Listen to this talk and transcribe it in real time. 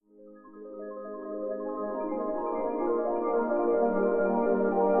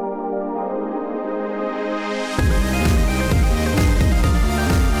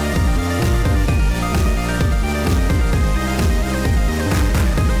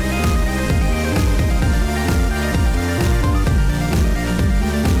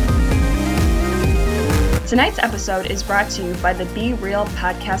Tonight's episode is brought to you by the Be Real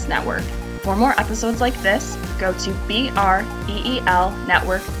Podcast Network. For more episodes like this, go to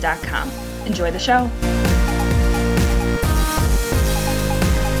BREELnetwork.com. Enjoy the show.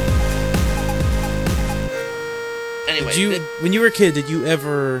 Anyway, when you were a kid, did you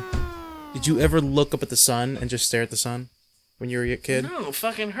ever look up at the sun and just stare at the sun when you were a kid? No, it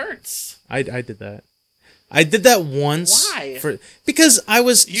fucking hurts. I did that. I did that once. Why? Because I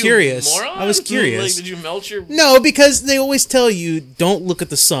was curious. Moron? I was curious. Like, did you melt your... No, because they always tell you don't look at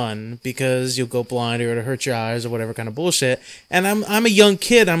the sun because you'll go blind or it'll hurt your eyes or whatever kind of bullshit. And I'm a young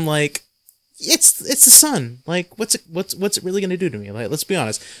kid. I'm like, it's the sun. Like, what's it really gonna do to me? Like, let's be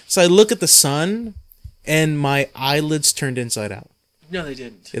honest. So I look at the sun, and my eyelids turned inside out. No, they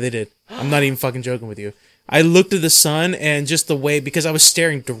didn't. Yeah, they did. I'm not even fucking joking with you. I looked at the sun, and just the way, because I was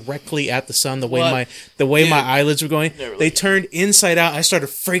staring directly at the sun, the way my eyelids were going, they turned inside out. I started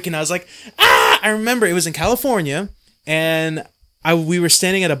freaking out. I was like, ah! I remember it was in California, and we were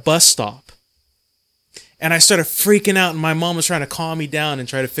standing at a bus stop, and I started freaking out, and my mom was trying to calm me down and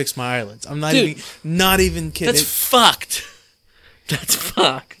try to fix my eyelids. I'm not even kidding. That's fucked. That's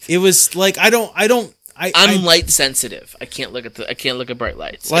fucked. It was like I'm light sensitive. I can't look at bright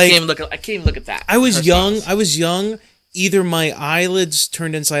lights. Like, I can't even look at that. I was young. Either my eyelids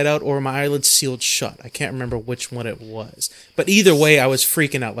turned inside out or my eyelids sealed shut. I can't remember which one it was. But either way, I was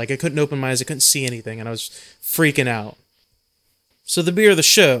freaking out. Like, I couldn't open my eyes. I couldn't see anything, and I was freaking out. So the beer of the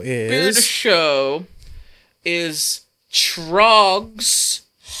show is Trog's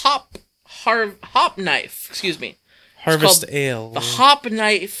Hop Knife. Excuse me. Harvest Ale. The Hop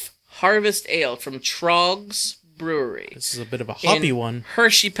Knife Harvest Ale from Trog's Brewery. This is a bit of a hoppy one.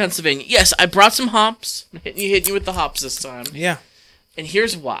 Hershey, Pennsylvania. Yes, I brought some hops. Hitting you with the hops this time. Yeah. And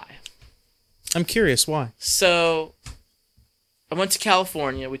here's why. I'm curious why. So, I went to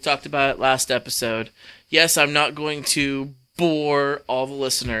California. We talked about it last episode. Yes, I'm not going to bore all the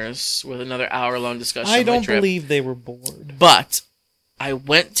listeners with another hour-long discussion. I don't believe they were bored. But I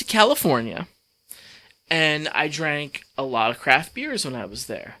went to California, and I drank a lot of craft beers when I was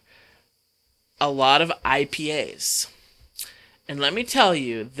there. A lot of IPAs. And let me tell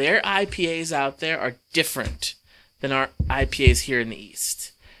you, their IPAs out there are different than our IPAs here in the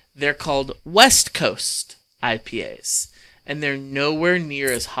East. They're called West Coast IPAs, and they're nowhere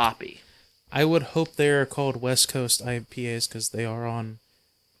near as hoppy. I would hope they are called West Coast IPAs because they are on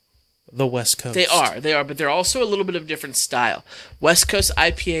the West Coast. They are, but they're also a little bit of different style. West Coast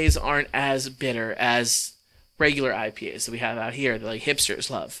IPAs aren't as bitter as regular IPAs that we have out here that like hipsters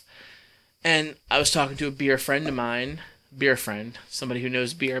love. And I was talking to a beer friend of mine, somebody who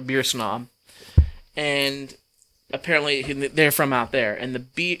knows beer snob, and apparently they're from out there. And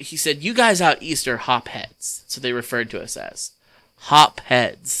he said, "You guys out east are hop heads," so they referred to us as hop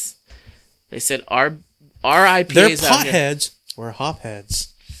heads. They said our IPAs. They're potheads. We're hop heads.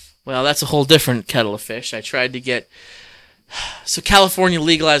 Well, that's a whole different kettle of fish. I tried to get. So California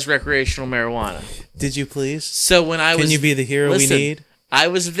legalized recreational marijuana. Did you please? So when I was, can you be the hero we need? I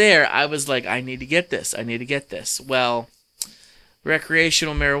was there. I was like, I need to get this. Well,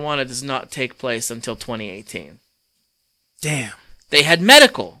 recreational marijuana does not take place until 2018. Damn. They had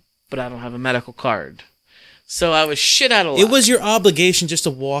medical, but I don't have a medical card. So I was shit out of luck. It was your obligation just to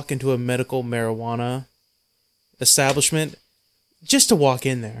walk into a medical marijuana establishment, just to walk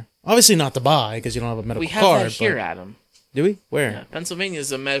in there. Obviously not to buy, because you don't have a medical card. We have that here, Adam. Do we? Where? Yeah, Pennsylvania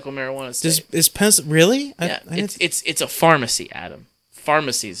is a medical marijuana state. Really? Yeah, it's a pharmacy, Adam.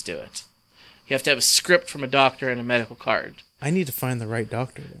 Pharmacies do it. You have to have a script from a doctor and a medical card. I need to find the right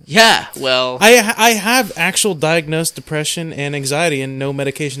doctor then. Yeah, well... I have actual diagnosed depression and anxiety, and no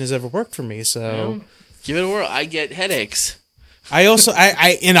medication has ever worked for me, so... give it a whirl. I get headaches. I also...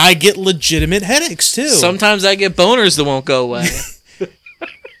 I get legitimate headaches, too. Sometimes I get boners that won't go away.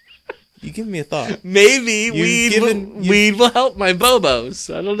 You give me a thought. Maybe weed will help my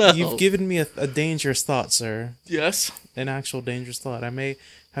bobos. I don't know. You've given me a dangerous thought, sir. Yes. An actual dangerous thought. I may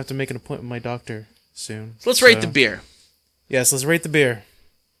have to make an appointment with my doctor soon. Let's rate the beer. Yes, let's rate the beer.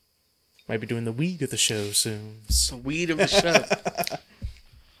 Might be doing the weed of the show soon. The weed of the show.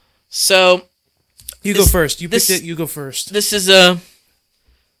 So... You go first. You picked it, you go first. This is a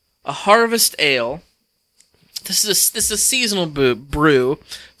Harvest Ale. This is a seasonal brew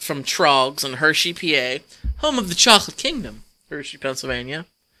from Trog's in Hershey, PA, home of the Chocolate Kingdom, Hershey, Pennsylvania.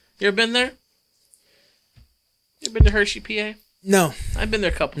 You ever been there? You ever been to Hershey, PA? No. I've been there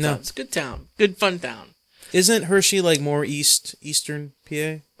a couple times. Good town. Good, fun town. Isn't Hershey like more eastern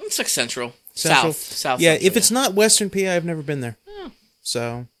PA? It's like central. South. Yeah, if it's not western PA, I've never been there. Oh.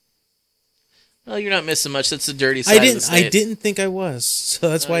 So... Well, you're not missing much. That's the dirty side of the state. I didn't think I was, so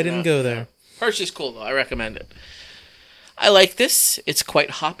that's why I didn't go there. Hershey's cool, though. I recommend it. I like this. It's quite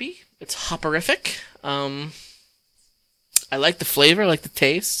hoppy. It's hopperific. I like the flavor. I like the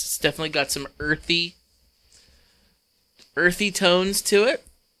taste. It's definitely got some earthy tones to it.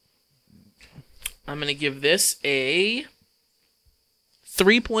 I'm going to give this a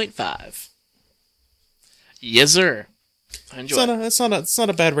 3.5. Yes, sir. I enjoy it. It's not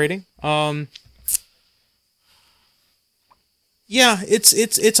a bad rating. Yeah,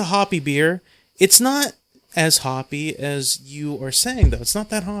 it's a hoppy beer. It's not as hoppy as you are saying, though. It's not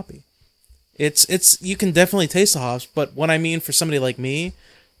that hoppy. It's you can definitely taste the hops, but what I mean for somebody like me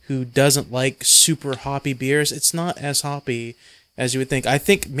who doesn't like super hoppy beers, it's not as hoppy as you would think. I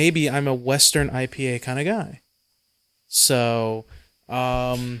think maybe I'm a Western IPA kind of guy. So,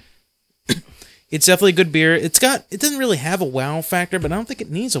 it's definitely a good beer. It doesn't really have a wow factor, but I don't think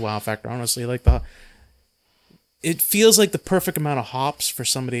it needs a wow factor, honestly. It feels like the perfect amount of hops for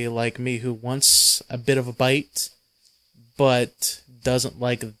somebody like me who wants a bit of a bite, but doesn't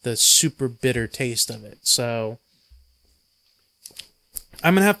like the super bitter taste of it. So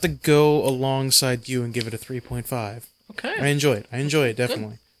I'm going to have to go alongside you and give it a 3.5. Okay. I enjoy it,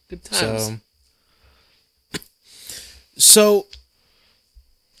 definitely. Good times. So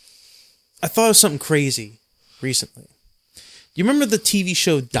I thought of something crazy recently. You remember the TV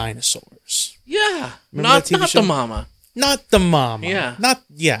show Dinosaurs? Yeah. Not the mama. Not the mama. Yeah.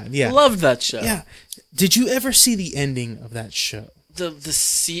 Yeah. Loved that show. Yeah. Did you ever see the ending of that show? The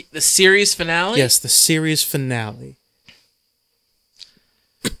series finale? Yes, the series finale.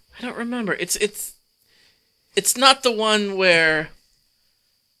 I don't remember. It's not the one where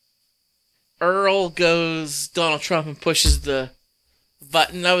Earl goes Donald Trump and pushes the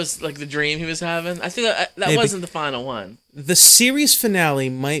button. That was like the dream he was having. I think that wasn't the final one. The series finale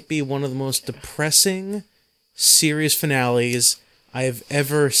might be one of the most depressing series finales I've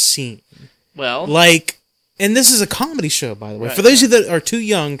ever seen. Well, and this is a comedy show, by the way. Right, For those of you that are too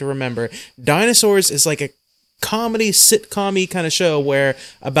young to remember, Dinosaurs is like a comedy, sitcom-y kind of show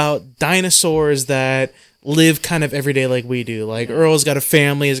about dinosaurs that live kind of every day like we do. Like, Earl's got a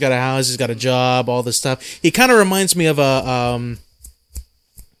family, he's got a house, he's got a job, all this stuff. He kind of reminds me of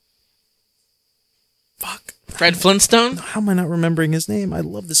Fred Flintstone? How am I not remembering his name? I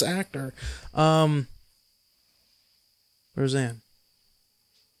love this actor. Roseanne.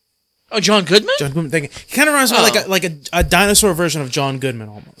 Oh, John Goodman? John Goodman. Thank you. He kind of reminds me like a dinosaur version of John Goodman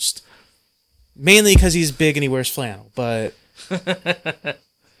almost. Mainly because he's big and he wears flannel, but...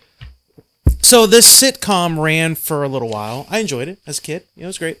 So this sitcom ran for a little while. I enjoyed it as a kid. It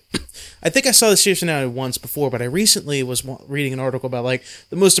was great. I think I saw the series finale once before, but I recently was reading an article about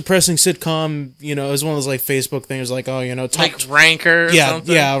the most depressing sitcom. It was one of those Facebook things top like Ranker. Or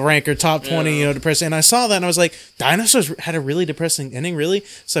something? Ranker top 20. Depressing. And I saw that and I was like, Dinosaurs had a really depressing ending, really.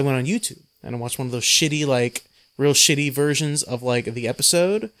 So I went on YouTube and I watched one of those shitty real shitty versions of the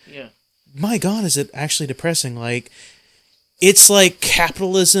episode. Yeah. My God, is it actually depressing? It's like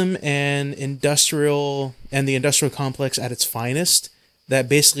capitalism and the industrial complex at its finest that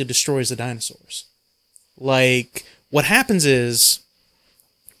basically destroys the dinosaurs. What happens is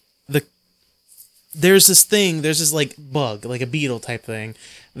there's this bug, like a beetle type thing,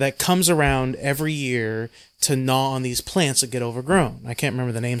 that comes around every year to gnaw on these plants that get overgrown. I can't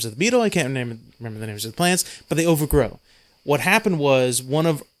remember the names of the beetle, I can't remember the names of the plants, but they overgrow. What happened was one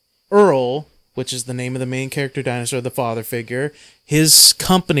of Earl, which is the name of the main character dinosaur, the father figure, his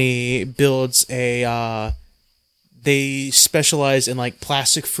company builds they specialize in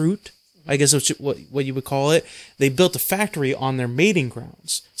plastic fruit, I guess that's what you would call it. They built a factory on their mating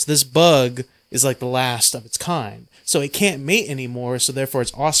grounds. So this bug is the last of its kind. So it can't mate anymore, so therefore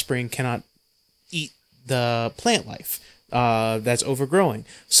its offspring cannot eat the plant life that's overgrowing.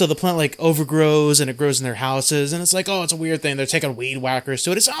 So the plant overgrows and it grows in their houses, and it's it's a weird thing. They're taking weed whackers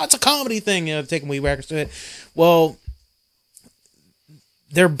to it. It's a comedy thing, they're taking weed whackers to it. Well,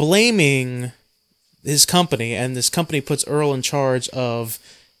 they're blaming his company, and this company puts Earl in charge of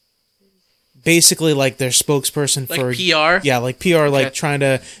basically their spokesperson for PR. Yeah, PR, okay. Trying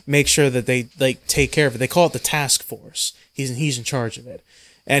to make sure that they take care of it. They call it the task force. He's in charge of it,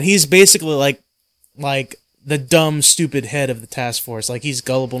 and he's basically like the dumb, stupid head of the task force. He's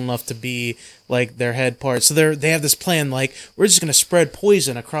gullible enough to be their head part. So they have this plan. We're just gonna spread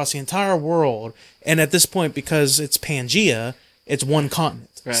poison across the entire world. And at this point, because it's Pangea, it's one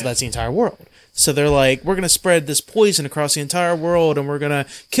continent, right. So that's the entire world. So they're we're going to spread this poison across the entire world, and we're going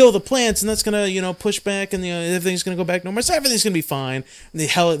to kill the plants, and that's going to, push back, and everything's going to go back normal. So everything's going to be fine. And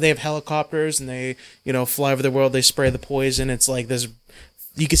they have helicopters, and they, fly over the world. They spray the poison. It's this,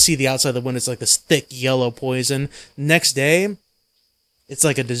 you can see the outside of the window. It's this thick yellow poison. Next day,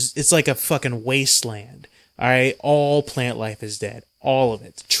 It's like a fucking wasteland. All right, all plant life is dead. All of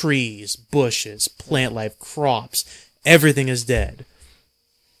it. Trees, bushes, plant life, crops, everything is dead.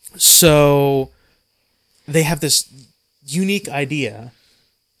 So they have this unique idea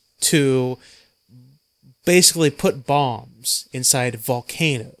to basically put bombs inside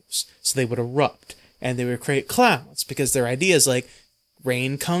volcanoes so they would erupt and they would create clouds, because their idea is like,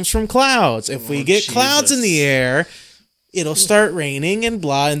 rain comes from clouds. If we get clouds in the air, it'll start raining and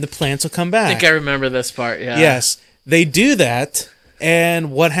blah, and the plants will come back. I think I remember this part, yeah. Yes. They do that,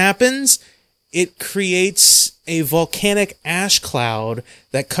 and what happens? It creates a volcanic ash cloud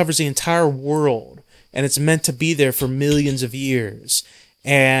that covers the entire world, and it's meant to be there for millions of years.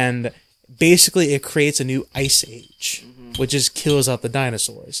 And basically it creates a new ice age, which just kills out the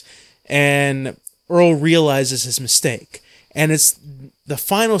dinosaurs. And Earl realizes his mistake. And it's the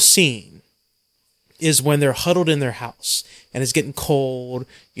final scene is when they're huddled in their house and it's getting cold.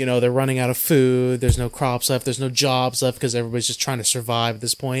 You know, they're running out of food. There's no crops left. There's no jobs left because everybody's just trying to survive at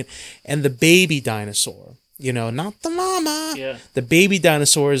this point. And the baby dinosaur, you know, not the mama. Yeah. The baby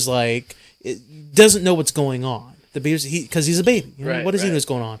dinosaur is like, it doesn't know what's going on. The baby's because he's a baby. You know? Right, What does he know what's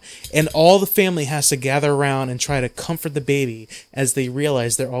going on? And all the family has to gather around and try to comfort the baby as they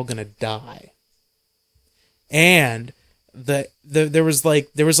realize they're all gonna die. And there was like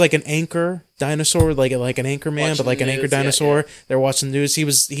an anchor dinosaur, like an anchor man, but like an anchor dinosaur. Yeah. They're watching the news.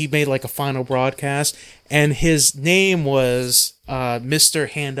 He made like a final broadcast, and his name was Mr.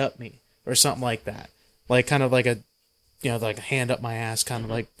 Hand Up Me or something like that. Like kind of like a, you know, like a hand up my ass, kind of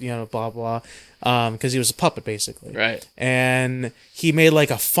like, you know, blah blah. Because he was a puppet basically. Right. And he made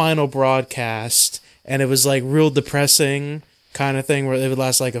like a final broadcast, and it was like real depressing kind of thing where it would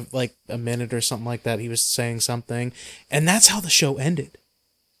last like a minute or something like that. He was saying something, and that's how the show ended.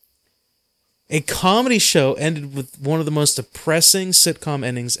 A comedy show ended with one of the most depressing sitcom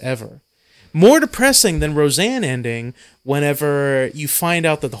endings ever. More depressing than Roseanne ending, whenever you find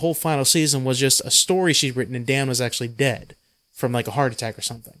out that the whole final season was just a story she'd written and Dan was actually dead from like a heart attack or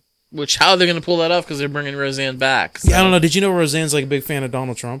something. Which, how are they going to pull that off? Because they're bringing Roseanne back. So. Yeah, I don't know. Did you know Roseanne's like a big fan of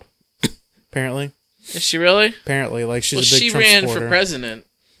Donald Trump? Apparently. Is she really? Apparently, like she's a big Trump She ran supporter. for president.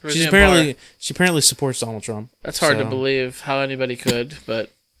 She apparently supports Donald Trump. That's hard to believe how anybody could, but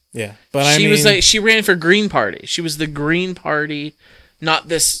yeah. But she ran for Green Party. She was the Green Party, not in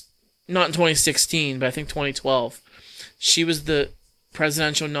 2016, but I think 2012. She was the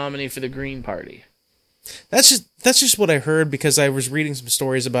presidential nominee for the Green Party. That's just what I heard, because I was reading some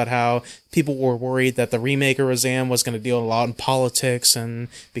stories about how people were worried that the remake of Roseanne was going to deal a lot in politics, and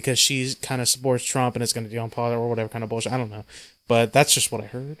because she kind of supports Trump and it's going to deal in politics or whatever kind of bullshit. I don't know, but that's just what I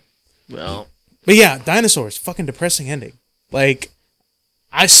heard. Well, but yeah, dinosaurs, fucking depressing ending. Like,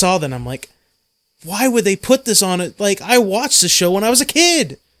 I saw that and I'm like, why would they put this on it? Like, I watched the show when I was a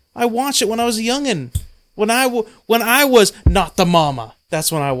kid. I watched it when I was a youngin'. When I was not the mama,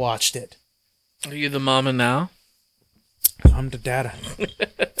 that's when I watched it. Are you the mama now? I'm the dada.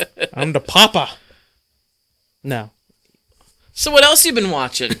 I'm the papa. No. So what else you been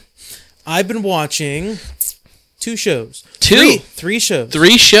watching? I've been watching 2 shows. Three shows.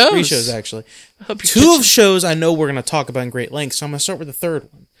 3 shows? 3 shows, actually. 2 of shows I know we're going to talk about in great length, so I'm going to start with the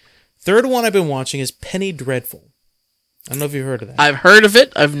third one. Third one I've been watching is Penny Dreadful. I don't know if you've heard of that. I've heard of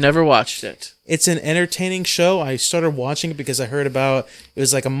it. I've never watched it. It's an entertaining show. I started watching it because I heard about it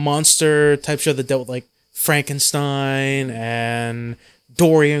was like a monster type show that dealt with like Frankenstein and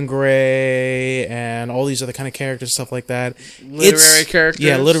Dorian Gray and all these other kind of characters, stuff like that. Literary characters?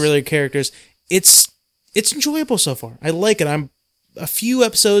 Yeah, literary characters. It's enjoyable so far. I like it. I'm a few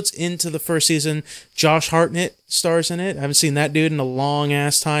episodes into the first season. Josh Hartnett stars in it. I haven't seen that dude in a long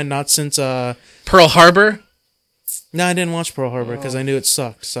ass time, not since Pearl Harbor. No, I didn't watch Pearl Harbor because I knew it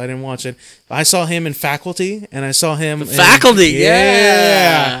sucked, so I didn't watch it. I saw him in Faculty, and I saw him in Faculty,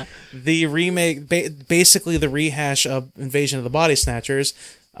 yeah. The remake, basically the rehash of Invasion of the Body Snatchers.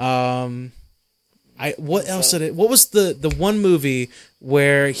 What else did it? What was the one movie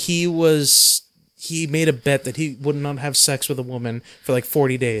where he made a bet that he would not have sex with a woman for like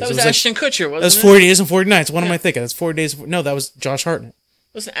 40 days? That was Ashton Kutcher, wasn't it? That was 40 days and 40 nights. What am I thinking? That's 40 days. No, that was Josh Hartnett.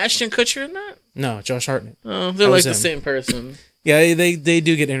 Wasn't Ashton Kutcher in that? No, Josh Hartnett. Oh, they're like the same person. Yeah, they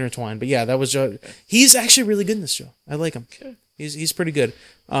do get intertwined, but yeah, that was Josh. He's actually really good in this show. I like him. Okay. He's pretty good.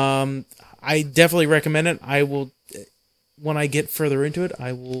 I definitely recommend it. I will, when I get further into it,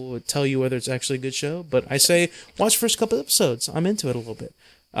 I will tell you whether it's actually a good show. But I say watch the first couple episodes. I'm into it a little bit.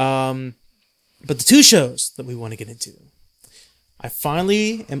 But the 2 shows that we want to get into, I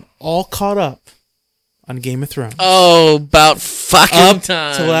finally am all caught up on Game of Thrones. Oh, about fucking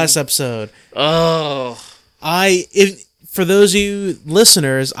time. To last episode. Oh. for those of you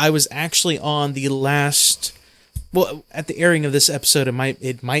listeners, I was actually on the last. Well, at the airing of this episode,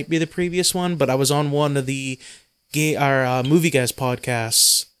 it might be the previous one, but I was on one of the Movie Guys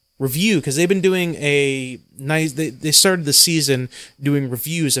podcasts review, because they've been doing a nice. They started the season doing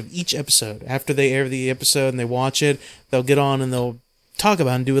reviews of each episode. After they air the episode and they watch it, they'll get on and they'll talk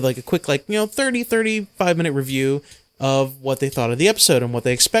about it and do like a quick 30-35 minute review of what they thought of the episode and what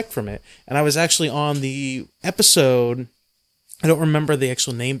they expect from it. And I was actually on the episode. I don't remember the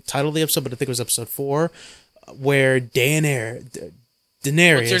actual title of the episode, but I think it was episode 4. Where Daenerys. What's her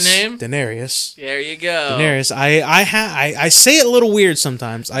name? Daenerys. There you go. Daenerys. I say it a little weird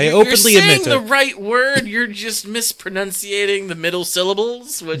sometimes. I openly admit it. You're saying the right word. You're just mispronunciating the middle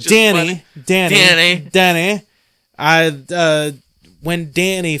syllables, which Danny. is funny. Danny. When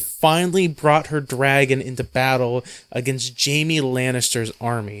Danny finally brought her dragon into battle against Jaime Lannister's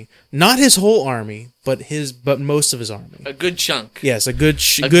army, not his whole army, but most of his army. A good chunk. Yes, a good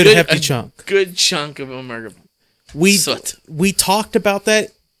hefty chunk. Good chunk of them. We talked about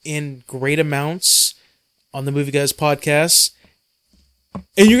that in great amounts on the Movie Guys podcast,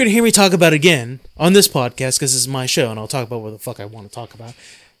 and you're gonna hear me talk about it again on this podcast because this is my show, and I'll talk about what the fuck I want to talk about.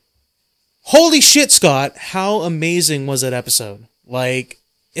 Holy shit, Scott! How amazing was that episode? Like,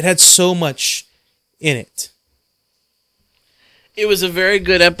 it had so much in it. It was a very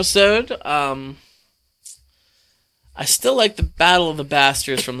good episode. I still like the Battle of the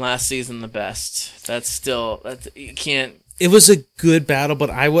Bastards from last season the best. You can't. It was a good battle, but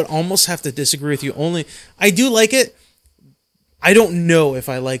I would almost have to disagree with you. I do like it. I don't know if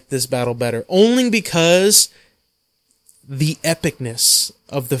I like this battle better. Only because the epicness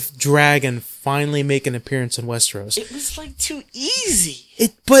of the dragon finally make an appearance in Westeros. It was too easy.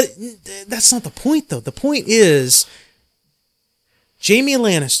 But that's not the point, though. The point is, Jaime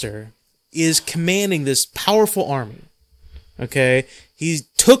Lannister is commanding this powerful army. Okay, he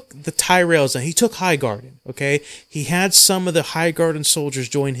took the Tyrells and he took Highgarden. Okay, he had some of the Highgarden soldiers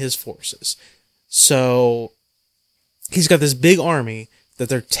join his forces. So he's got this big army that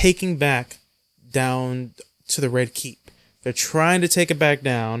they're taking back down to the Red Keep. They're trying to take it back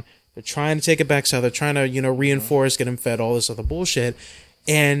down. They're trying to take it back south. They're trying to, reinforce, get them fed, all this other bullshit.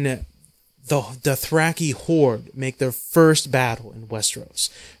 And the Dothraki horde make their first battle in Westeros.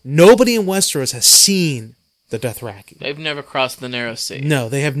 Nobody in Westeros has seen the Dothraki. They've never crossed the Narrow Sea. No,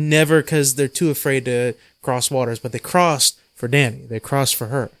 they have never, because they're too afraid to cross waters. But they crossed for Dany. They crossed for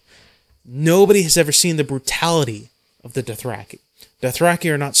her. Nobody has ever seen the brutality of the Dothraki.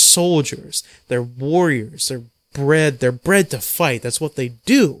 Dothraki are not soldiers. They're warriors. They're bred to fight. That's what they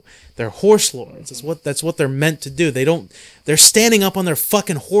do. They're horse lords. That's what they're meant to do. They're standing up on their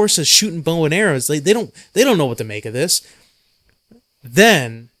fucking horses shooting bow and arrows. They don't know what to make of this.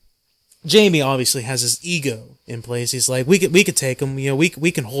 Then Jaime obviously has his ego in place. He's like, we could take him,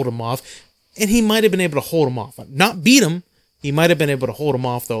 we can hold him off. And he might have been able to hold him off. Not beat him. He might have been able to hold him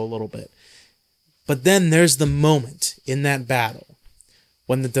off though a little bit. But then there's the moment in that battle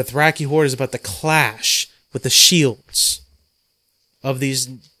when the Dothraki horde is about to clash with the shields of these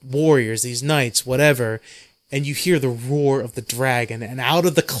warriors, these knights, whatever, and you hear the roar of the dragon, and out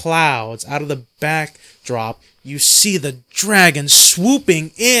of the clouds, out of the backdrop, you see the dragon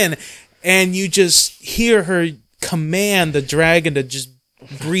swooping in, and you just hear her command the dragon to just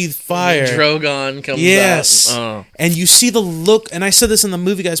breathe fire. Drogon comes yes. out. Oh. And you see the look, and I said this in the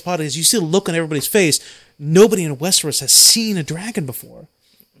Movie Guys podcast, you see the look on everybody's face. Nobody in Westeros has seen a dragon before.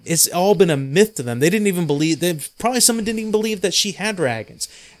 It's all been a myth to them. They didn't even believe. Someone didn't even believe that she had dragons.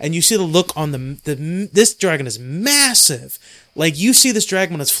 And you see the look on this dragon is massive. Like, you see this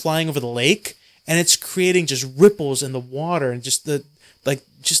dragon when it's flying over the lake, and it's creating just ripples in the water, and just the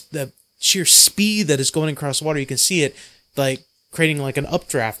sheer speed that is going across water. You can see it like creating like an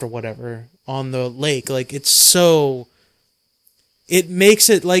updraft or whatever on the lake. Like, it's so. It makes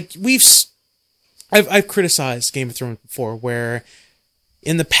it like I've criticized Game of Thrones before, where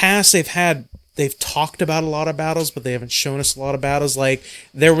in the past they've talked about a lot of battles, but they haven't shown us a lot of battles. Like,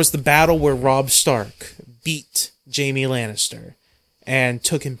 there was the battle where Robb Stark beat Jaime Lannister and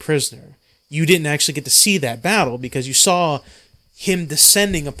took him prisoner. You didn't actually get to see that battle because you saw him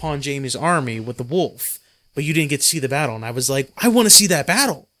descending upon Jaime's army with the wolf, but you didn't get to see the battle. And I was like, I want to see that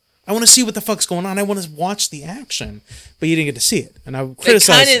battle. I want to see what the fuck's going on. I want to watch the action, but you didn't get to see it. And I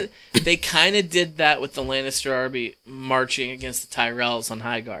criticized. They kind of did that with the Lannister army marching against the Tyrells on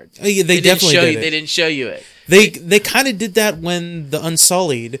Highgarden. Yeah, they definitely did. They didn't show you it. They kind of did that when the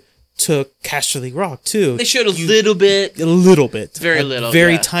Unsullied took Casterly Rock too. They showed a little bit,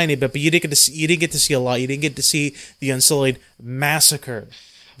 very tiny bit, but you didn't get to see a lot. You didn't get to see the Unsullied massacre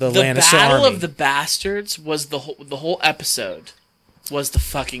the Lannister Battle army. of the Bastards was the whole episode was the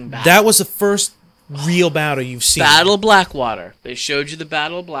fucking battle. That was the first real battle you've seen. Battle of Blackwater. They showed you the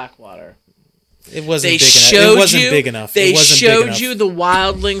Battle of Blackwater. It wasn't big enough. It wasn't big enough. They showed you the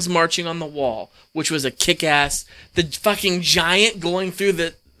wildlings marching on the wall, which was a kick-ass. The fucking giant going through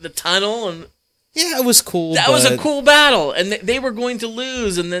the tunnel, and yeah, it was cool. That was a cool battle, and they were going to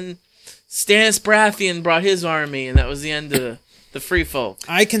lose, and then Stannis Baratheon brought his army, and that was the end of the Free Folk.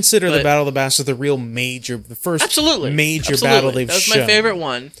 I consider the Battle of the Bastards the real major, the first major battle they've shown. That was my favorite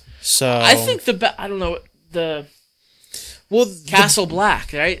one. So I think I don't know the. Well, Castle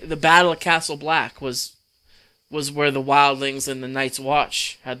Black, right? The Battle of Castle Black was where the Wildlings and the Night's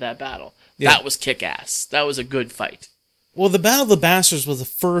Watch had that battle. Yeah. That was kick-ass. That was a good fight. Well, the Battle of the Bastards was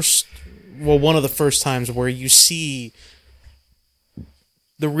one of the first times where you see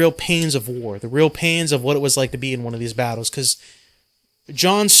the real pains of war, the real pains of what it was like to be in one of these battles, because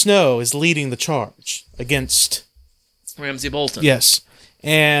Jon Snow is leading the charge against Ramsay Bolton. Yes,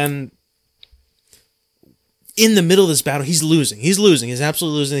 and in the middle of this battle, he's losing. He's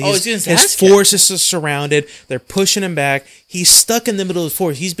absolutely losing. His forces are surrounded. They're pushing him back. He's stuck in the middle of the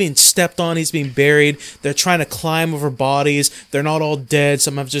forest. He's being stepped on. He's being buried. They're trying to climb over bodies. They're not all dead.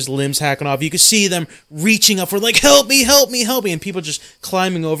 Some have just limbs hacking off. You can see them reaching up for like, help me, help me, help me. And people just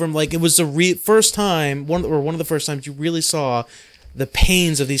climbing over him. Like it was the first time, one of the first times you really saw the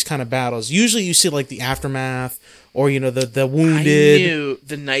pains of these kind of battles. Usually you see like the aftermath or, the wounded. I knew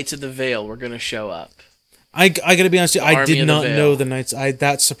the Knights of the Vale were going to show up. I gotta be honest with you, I did not know the Knights.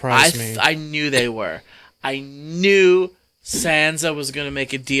 That surprised me. I knew they were. I knew Sansa was going to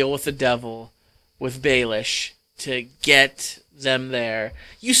make a deal with the devil, with Baelish, to get them there.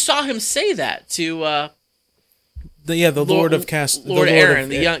 You saw him say that to the Lord of Cast, Lord Aaron,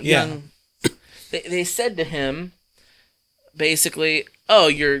 the young. They said to him, basically, "Oh,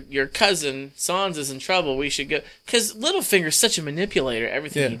 your cousin Sansa's in trouble. We should go." Because Littlefinger's such a manipulator,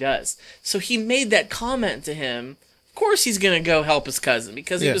 everything he does. So he made that comment to him. Of course, he's gonna go help his cousin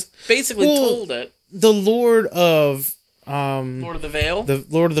because he was basically told it. The Lord of Lord of the Vale. The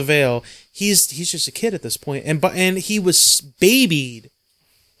Lord of the Vale. He's just a kid at this point, and he was babied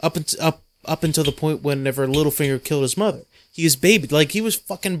up until the point whenever Littlefinger killed his mother. He was babied, like he was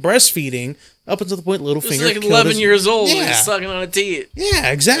fucking breastfeeding up until the point Littlefinger killed like 11 years old. Yeah. He's sucking on a teat.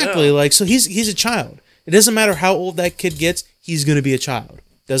 Yeah, exactly. Yeah. Like so, he's a child. It doesn't matter how old that kid gets. He's gonna be a child.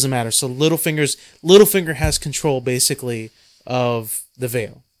 Doesn't matter. So Littlefinger has control basically of the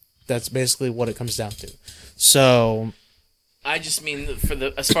Vale. That's basically what it comes down to. So, I just mean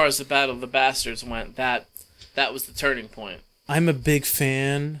as far as the Battle of the Bastards went, that was the turning point. I'm a big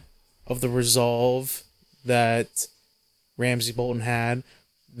fan of the resolve that Ramsay Bolton had,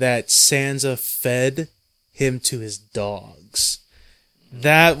 that Sansa fed him to his dogs.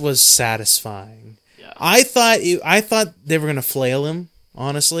 That was satisfying. Yeah. I thought they were gonna flail him.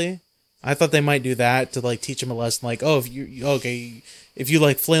 Honestly, I thought they might do that to like teach him a lesson. Like, oh, if you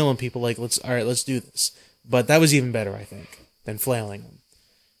like flailing people, like let's do this. But that was even better, I think, than flailing them.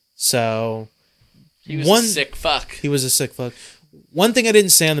 So he was a sick fuck. He was a sick fuck. One thing I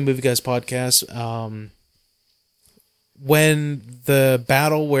didn't say on the Movie Guys podcast. When the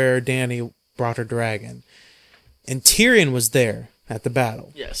battle where Dany brought her dragon, and Tyrion was there at the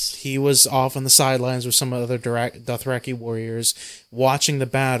battle. Yes. He was off on the sidelines with some other Dothraki warriors watching the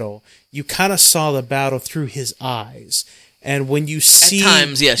battle. You kind of saw the battle through his eyes. And when you see... At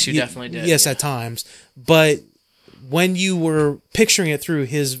times, yes, you definitely did. Yes, at times. But when you were picturing it through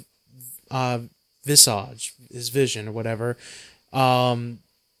his visage, his vision or whatever,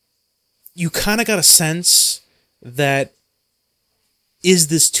 you kind of got a sense that, is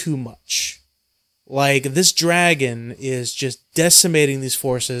this too much? Like, this dragon is just decimating these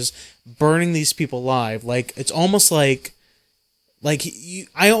forces, burning these people alive. Like, it's almost like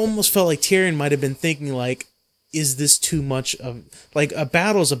I almost felt like Tyrion might have been thinking, like, is this too much of... Like, a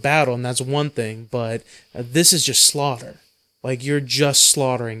battle is a battle, and that's one thing, but this is just slaughter. Like, you're just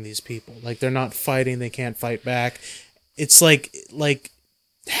slaughtering these people. Like, they're not fighting, they can't fight back. It's like,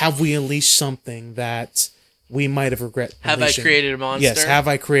 have we unleashed something that we might have regret. Have I created a monster? Yes, have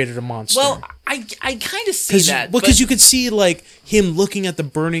I created a monster? Well, I kind of see that. Because you could see, like, him looking at the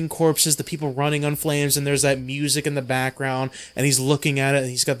burning corpses, the people running on flames, and there's that music in the background, and he's looking at it, and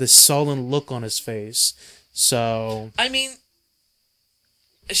he's got this sullen look on his face. So... I mean...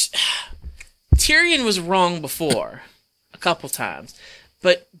 Tyrion was wrong before. A couple times.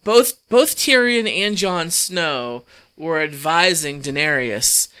 But both Tyrion and Jon Snow were advising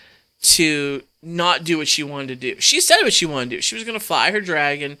Daenerys to not do what she wanted to do. She said what she wanted to do. She was going to fly her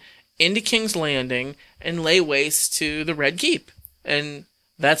dragon into King's Landing and lay waste to the Red Keep. And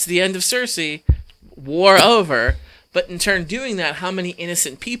That's the end of Cersei. War over. But in turn doing that, how many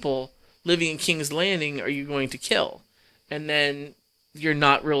innocent people living in King's Landing are you going to kill? And then you're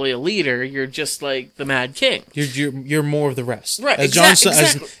not really a leader. You're just like the Mad King. You're more of the rest. Right, exactly.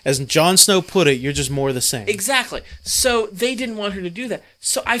 As Jon Snow put it, you're just more of the same. Exactly. So they didn't want her to do that.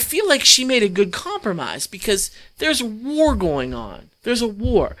 So I feel like she made a good compromise because there's a war going on. There's a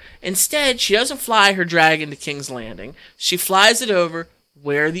war. Instead, she doesn't fly her dragon to King's Landing. She flies it over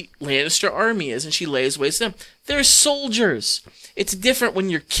where the Lannister army is, and she lays waste to them. They're soldiers. It's different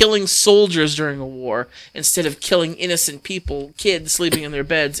when you're killing soldiers during a war instead of killing innocent people, kids sleeping in their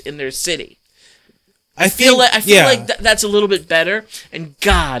beds in their city. I feel like that's a little bit better. And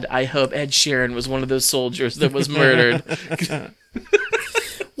God, I hope Ed Sheeran was one of those soldiers that was murdered.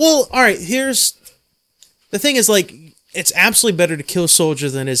 Well, all right. Here's the thing: is like it's absolutely better to kill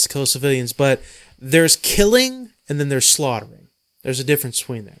soldiers than it is to kill civilians. But there's killing and then there's slaughtering. There's a difference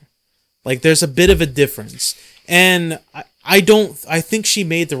between there. Like, there's a bit of a difference. And I think she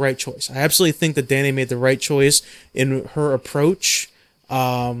made the right choice. I absolutely think that Dany made the right choice in her approach.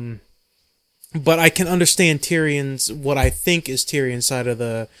 But I can understand Tyrion's, what I think is Tyrion's side of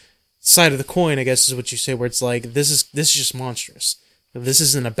the coin, I guess is what you say, where it's like, this is just monstrous. This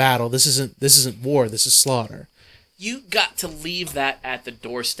isn't a battle. This isn't war. This is slaughter. You got to leave that at the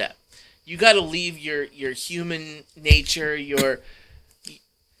doorstep. You got to leave your human nature, your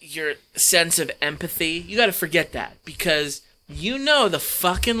sense of empathy. You got to forget that because you know the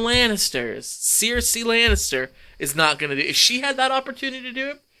fucking Lannisters, Cersei Lannister, is not going to do. If she had that opportunity to do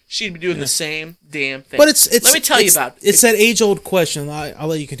it, she'd be doing the same damn thing. But it's let me tell you about it. It's that age-old question. I'll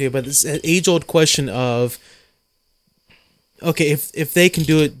let you continue, but it's that age-old question of, okay, if they can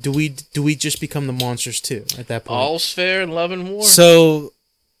do it, do we just become the monsters too at that point? All's fair in love and war. So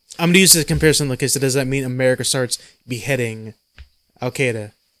I'm going to use this comparison. Like I said, does that mean America starts beheading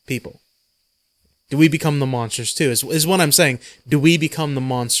Al-Qaeda people? Do we become the monsters too? Is what I'm saying. Do we become the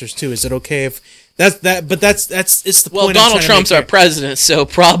monsters too? Is it okay if that's it's the point. Well, Donald Trump's our president, so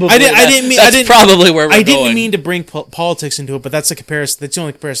probably that's probably where we're going. I didn't mean to bring politics into it, but that's a comparison. That's the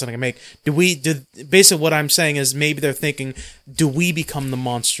only comparison I can make. Basically what I'm saying is maybe they're thinking, do we become the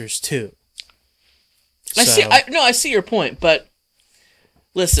monsters too? I see your point, but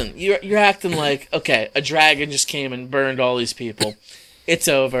listen, you're acting like, okay, a dragon just came and burned all these people. It's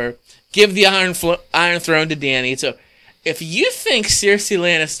over. Give the Iron Throne to Dany. So, if you think Cersei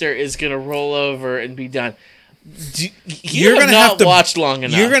Lannister is going to roll over and be done, you have not watched long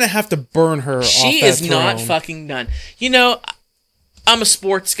enough. You're going to have to burn her off that throne. She is not fucking done. You know, I'm a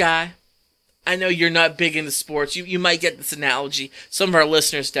sports guy. I know you're not big into sports. You might get this analogy. Some of our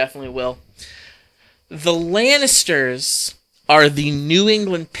listeners definitely will. The Lannisters are the New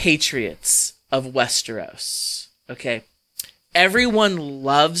England Patriots of Westeros. Okay? Everyone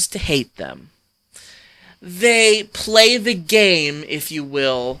loves to hate them. They play the game, if you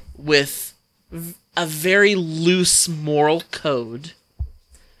will, with a very loose moral code.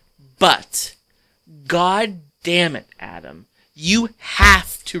 But, God damn it, Adam, you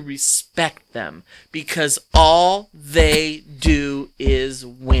have to respect them because all they do is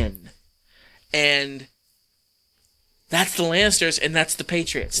win. And that's the Lannisters and that's the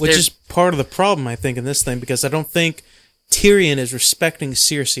Patriots. Which is part of the problem, I think, in this thing, because I don't think Tyrion is respecting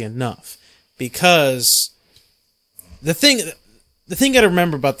Cersei enough, because the thing you got to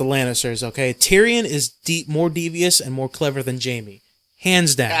remember about the Lannisters, okay? Tyrion is more devious and more clever than Jaime,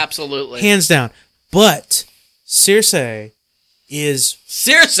 hands down. Absolutely, hands down. But Cersei is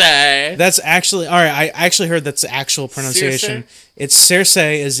Cersei. That's actually all right. I actually heard that's the actual pronunciation. It's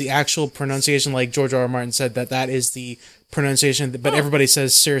Cersei is the actual pronunciation, like George R. R. Martin said that is the pronunciation. But everybody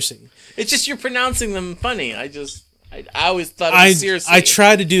says Cersei. It's just you're pronouncing them funny. I always thought it was Cersei. I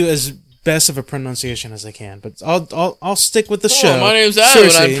try to do as best of a pronunciation as I can, but I'll stick with the show. My name's Adam,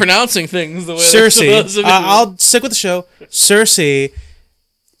 and I'm pronouncing things the way Cersei. they're supposed to be. I'll stick with the show. Cersei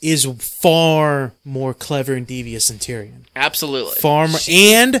is far more clever and devious than Tyrion. Absolutely. Far more,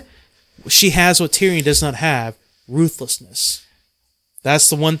 and she has what Tyrion does not have: ruthlessness. That's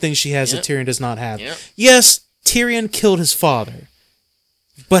the one thing she has that Tyrion does not have. Yep. Yes, Tyrion killed his father.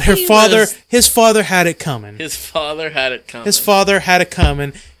 But his father had it coming. His father had it coming. His father had it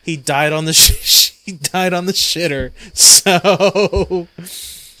coming. He died on the shitter. So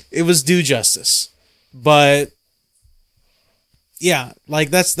it was due justice. But yeah, like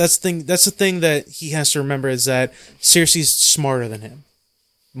that's the thing that he has to remember, is that Cersei's smarter than him.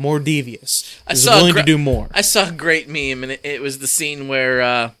 More devious. Is willing to do more. I saw a great meme, and it was the scene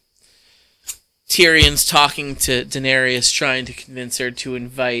where Tyrion's talking to Daenerys, trying to convince her to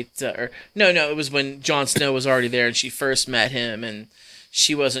invite... it was when Jon Snow was already there, and she first met him, and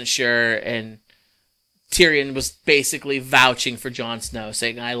she wasn't sure, and Tyrion was basically vouching for Jon Snow,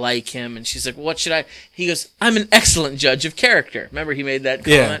 saying, I like him. And she's like, what should I... He goes, I'm an excellent judge of character. Remember he made that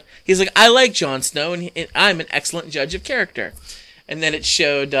comment? Yeah. He's like, I like Jon Snow, and I'm an excellent judge of character. And then it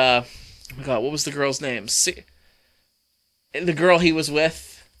showed... oh my God, what was the girl's name? The girl he was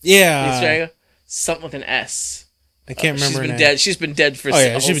with? Yeah. Something with an S. I can't remember her name. Dead. She's been dead for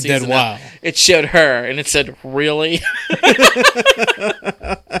she's been dead a while. It showed her, and it said, really?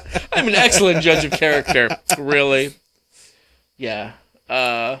 I'm an excellent judge of character. Really? Yeah.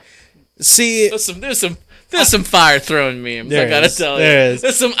 See, there's some fire throwing memes. I gotta tell you,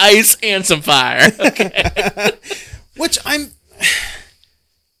 there's some ice and some fire. Okay. Which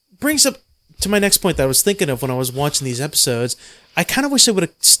brings up to my next point that I was thinking of when I was watching these episodes. I kind of wish they would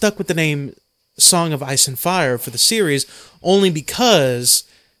have stuck with the name Song of Ice and Fire for the series, only because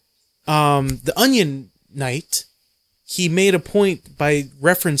the Onion Knight, he made a point by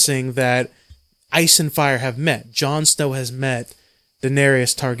referencing that ice and fire have met. Jon Snow has met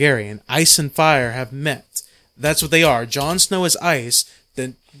Daenerys Targaryen. Ice and fire have met. That's what they are. Jon Snow is ice,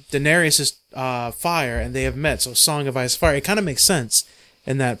 then Daenerys is fire, and they have met. So Song of Ice and Fire. It kind of makes sense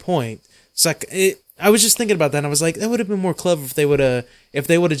in that point. It's like I was just thinking about that, and I was like, that would have been more clever if they would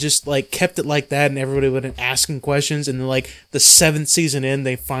have just like kept it like that, and everybody would have been asking questions, and then like the 7th season in,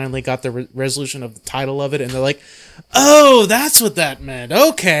 they finally got the resolution of the title of it, and they're like, oh, that's what that meant.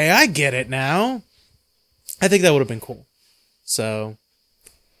 Okay, I get it now. I think that would have been cool. So,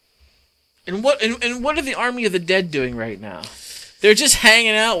 and what are the Army of the Dead doing right now? They're just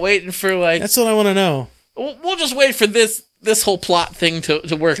hanging out, waiting for like. That's what I want to know. We'll just wait for this whole plot thing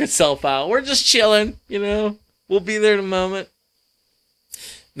to work itself out. We're just chilling, you know. We'll be there in a moment.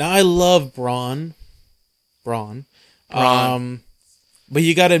 Now I love Bronn. But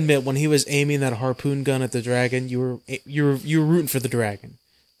you gotta admit, when he was aiming that harpoon gun at the dragon, you were rooting for the dragon.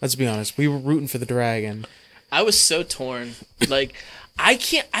 Let's be honest, we were rooting for the dragon. I was so torn. Like, I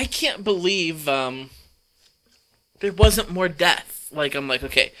can't believe there wasn't more death. Like, I'm like,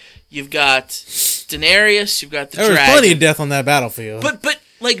 okay, you've got Daenerys, you've got the dragon. There was plenty of death on that battlefield. But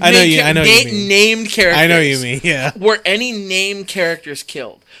like, I know you mean. Named characters. I know you mean, yeah. Were any named characters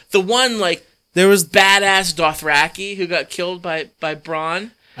killed? The one, like, there was badass Dothraki who got killed by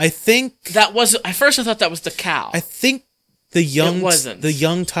Bronn. I think that was. At first, I thought that was the cow. I think the young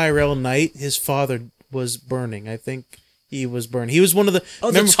Tyrell Knight, his father was burning. I think he was burned. He was one of the.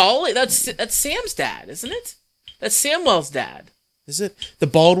 Oh, the Tully? That's Sam's dad, isn't it? That's Samwell's dad. Is it the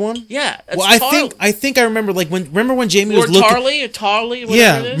bald one? Yeah. Well, I think I remember when Jamie was looking. Tarly.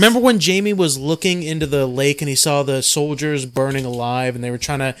 Yeah. Remember when Jamie was looking into the lake and he saw the soldiers burning alive and they were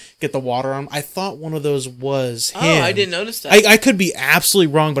trying to get the water on them? I thought one of those was him. Oh, I didn't notice that. I could be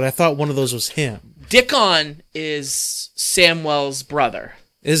absolutely wrong, but I thought one of those was him. Dickon is Samwell's brother.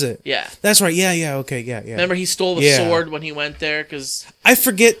 Is it? Yeah. That's right. Yeah. Okay. Yeah. Remember he stole the sword when he went there because I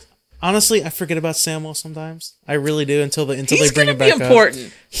forget. Honestly, I forget about Samwell sometimes. I really do until they bring him back up.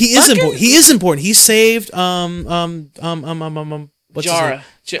 He is important. He is important. He saved what's Jorah.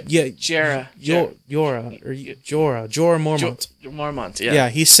 Jorah Mormont. Mormont, yeah. Yeah,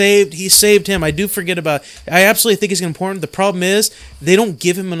 he saved him. I do forget about. I absolutely think he's important. The problem is they don't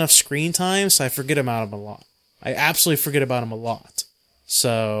give him enough screen time, so I forget about him a lot. I absolutely forget about him a lot.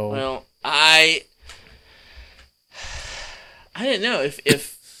 So well, I didn't know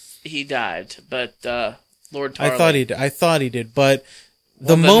if he died, but Lord Tarly. I thought he did, but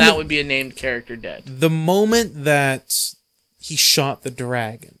that would be a named character dead. The moment that he shot the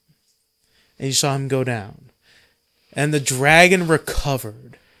dragon, and you saw him go down, and the dragon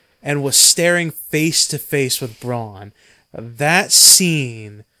recovered and was staring face to face with Bronn, that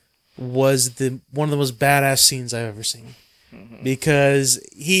scene was one of the most badass scenes I've ever seen. Mm-hmm. Because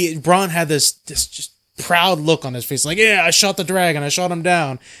Bronn had this just proud look on his face, like, yeah, I shot the dragon, I shot him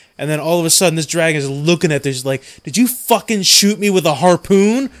down. And then all of a sudden, this dragon is looking at this, like, did you fucking shoot me with a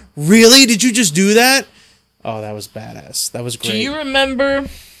harpoon? Really? Did you just do that? Oh, that was badass. That was great. Do you remember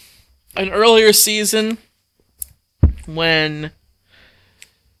an earlier season when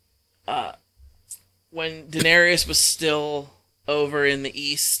Daenerys was still over in the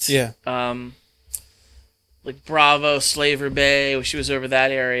east? Yeah. Like Bravo, Slaver Bay, she was over that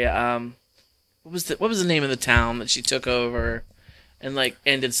area. What was the name of the town that she took over and like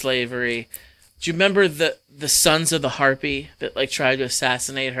ended slavery? Do you remember the Sons of the Harpy that like tried to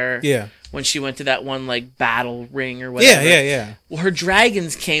assassinate her? Yeah. When she went to that one like battle ring or whatever. Yeah. Well, her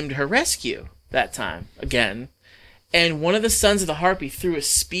dragons came to her rescue that time again, and one of the Sons of the Harpy threw a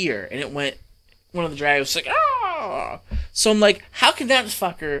spear and it went. One of the dragons was like, ah! So I'm like, how could that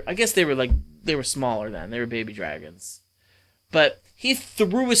fucker? I guess they were smaller then. They were baby dragons, but He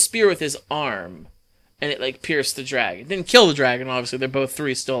threw a spear with his arm, and it like pierced the dragon. It didn't kill the dragon, obviously. They're both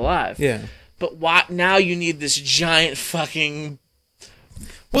three still alive. Yeah. But why now you need this giant fucking...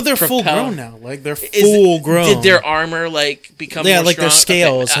 Well, they're full grown now. Like, they're full grown. Did their armor, like, become more like strong? their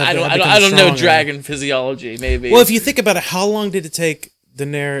scales Okay. have I don't know stronger. dragon physiology, maybe. Well, if you think about it, how long did it take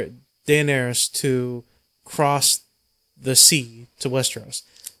Daenerys to cross the sea to Westeros?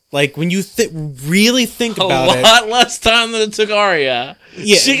 Like, when you really think about it... A lot less time than it took Arya.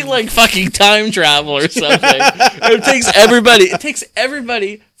 Yeah. She can, like, fucking time travel or something. It takes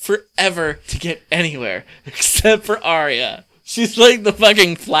everybody forever to get anywhere, except for Arya. She's like the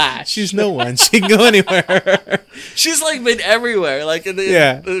fucking Flash. She's no one. She can go anywhere. She's like been everywhere. Like in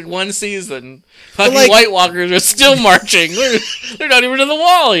the one season, fucking like, White Walkers are still marching. They're not even to the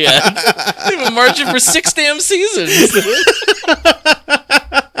wall yet. They've been marching for 6 damn seasons.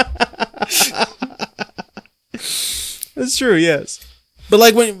 That's true. Yes, but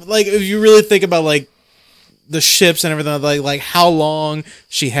if you really think about like the ships and everything, like how long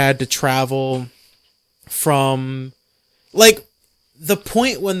she had to travel from. Like, the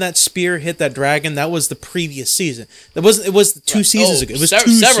point when that spear hit that dragon, that was the previous season. It was 2 seasons ago. It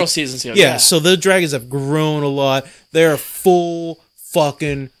was several seasons ago. Yeah, so the dragons have grown a lot. They're full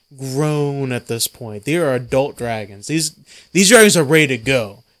fucking grown at this point. They are adult dragons. These dragons are ready to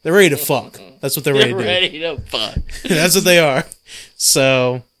go. They're ready to fuck. That's what they're ready to do. Ready to fuck. That's what they are.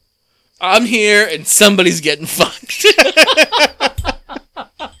 So... I'm here and somebody's getting fucked.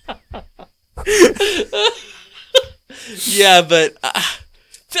 Yeah, but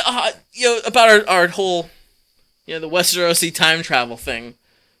about our whole, the Westerosi time travel thing.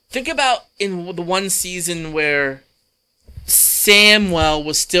 Think about in the one season where Samwell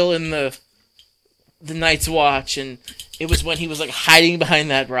was still in the Night's Watch, and it was when he was like hiding behind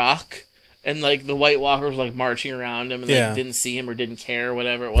that rock, and like the White Walkers were like marching around him, and like didn't see him or didn't care or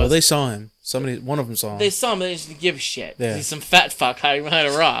whatever it was. Well, they saw him. One of them saw him. They saw him, but they just didn't give a shit. Yeah. He's some fat fuck hiding behind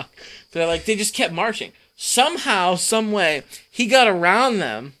a rock. They just kept marching. Somehow, some way, he got around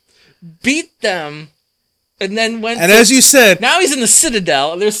them, beat them, and then went. And as you said, now he's in the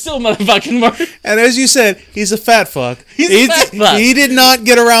Citadel, and there's still motherfucking marching. And as you said, he's a fat fuck. He's a fat fuck. He did not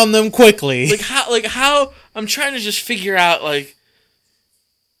get around them quickly. Like how? I'm trying to just figure out. Like,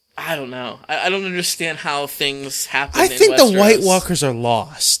 I don't know. I don't understand how things happen. I think the Westeros. White Walkers are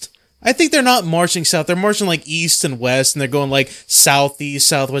lost. I think they're not marching south. They're marching like east and west, and they're going like southeast,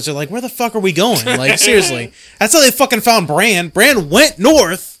 southwest. They're like, where the fuck are we going? Like, seriously. That's how they fucking found Bran. Bran went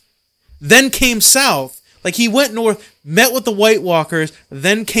north, then came south. Like, he went north, met with the White Walkers,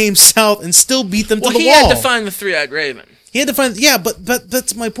 then came south, and still beat them to the wall. Well, he had to find the Three-Eyed Raven. He had to find... Yeah, but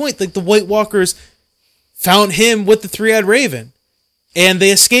that's my point. Like, the White Walkers found him with the Three-Eyed Raven, and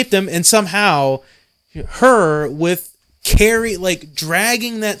they escaped him, and somehow her with...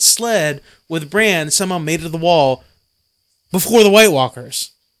 dragging that sled with Bran somehow made it to the wall before the White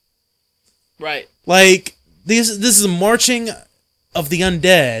Walkers. Right. Like, this is a marching of the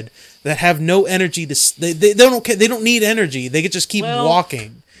undead that have no energy to... They don't need energy. They could just keep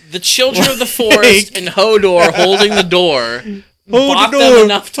walking. The children of the forest and Hodor holding the door bought them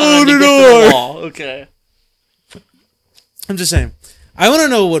enough time to get to the wall. Okay. I'm just saying. I want to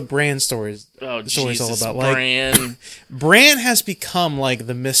know what Bran's story is all about. Bran. Bran has become like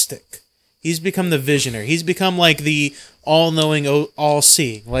the mystic. He's become the visionary. He's become like the all-knowing,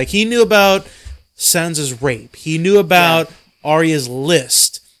 all-seeing. Like, he knew about Sansa's rape. He knew about Arya's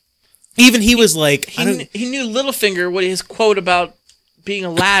list. Even he was like... He knew Littlefinger, what his quote about being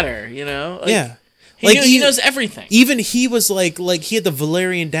a ladder, Like, yeah. He knows everything. Even he was like he had the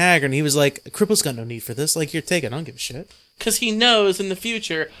Valyrian dagger, and he was like, Cripple's got no need for this. Like, here, take it. I don't give a shit. Because he knows in the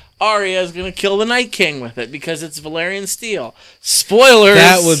future Arya is going to kill the Night King with it because it's Valyrian steel. Spoilers.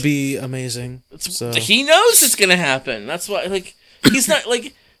 That would be amazing. So. He knows it's going to happen. That's why,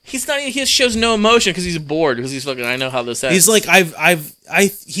 he shows no emotion because he's bored because he's fucking. I know how this ends. He's like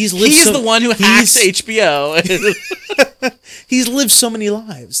he's lived. He's the one who hacks HBO. He's lived so many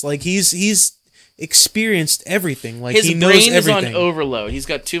lives. Like he's experienced everything. Like his he knows brain everything. is on overload. He's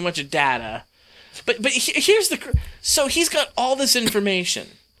got too much data. But here's so he's got all this information.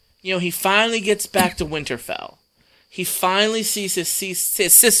 He finally gets back to Winterfell. He finally sees his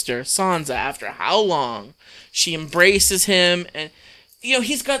sister Sansa after how long? She embraces him, and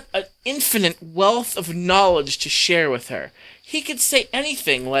he's got an infinite wealth of knowledge to share with her. He could say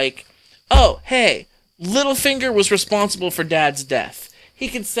anything like, "Oh, hey, Littlefinger was responsible for Dad's death." He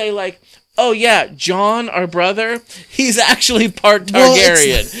could say like, "Oh yeah, Jon, our brother, he's actually part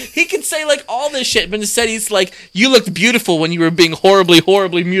Targaryen." He could say like all this shit, but instead he's like, "You looked beautiful when you were being horribly,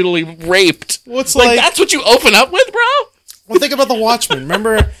 horribly, mutually raped." What's like that's what you open up with, bro? Well, think about the Watchmen.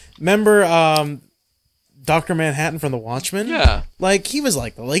 Remember, Dr. Manhattan from the Watchmen? Yeah. Like, he was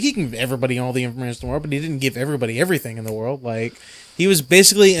like he can give everybody all the information in the world, but he didn't give everybody everything in the world. Like, he was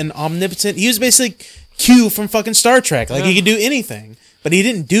basically he was basically Q from fucking Star Trek. Like, he could do anything, but he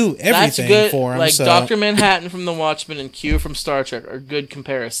didn't do everything for him. Like, so. Dr. Manhattan from the Watchmen and Q from Star Trek are good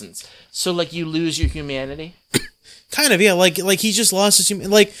comparisons. So, like, you lose your humanity? Kind of, yeah. Like he just lost his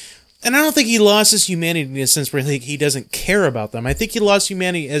and I don't think he lost his humanity in a sense where he doesn't care about them. I think he lost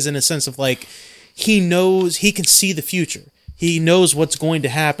humanity as in a sense of like he knows he can see the future. He knows what's going to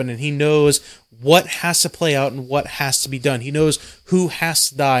happen, and he knows what has to play out and what has to be done. He knows who has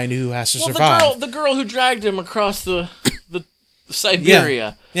to die and who has to survive. The girl who dragged him across the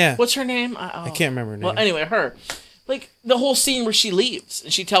Siberia. Yeah. What's her name? I can't remember her name. Well, anyway, her. Like, the whole scene where she leaves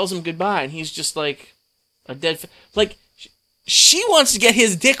and she tells him goodbye, and he's just like a dead. Like, she wants to get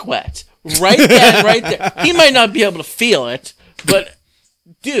his dick wet right then, right there. He might not be able to feel it, but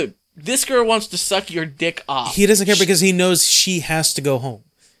dude, this girl wants to suck your dick off. He doesn't care because he knows she has to go home.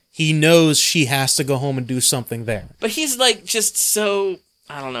 He knows she has to go home and do something there. But he's like just so,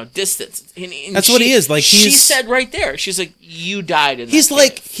 I don't know, distant. And that's what he is. Like, she said right there, she's like, you died in that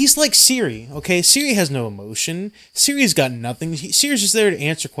He's like Siri, okay? Siri has no emotion. Siri's got nothing. Siri's just there to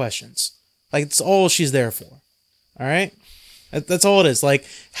answer questions. Like, it's all she's there for. All right? That's all it is. Like,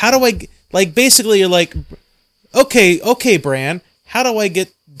 how do I... Like, basically, you're like, okay, Bran, how do I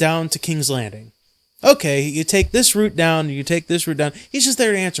get down to King's Landing? Okay, you take this route down, you take this route down. He's just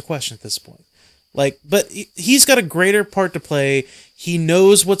there to answer questions at this point. Like, but he's got a greater part to play. He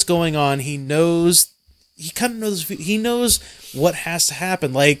knows what's going on. He kind of knows... He knows what has to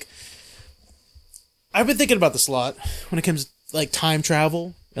happen. Like, I've been thinking about this a lot when it comes to, like, time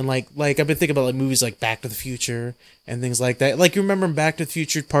travel. And like I've been thinking about like movies like Back to the Future and things like that. Like, you remember in Back to the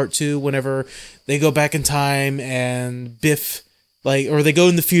Future Part 2, whenever they go back in time and Biff, or they go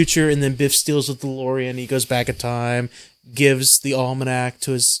in the future and then Biff steals the DeLorean, he goes back in time, gives the almanac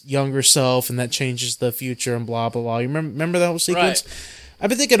to his younger self, and that changes the future and blah, blah, blah. You remember that whole sequence? Right. I've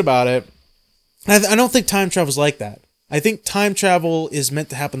been thinking about it. I don't think time travel is like that. I think time travel is meant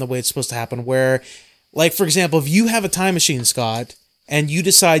to happen the way it's supposed to happen, where, like, for example, if you have a time machine, Scott, and you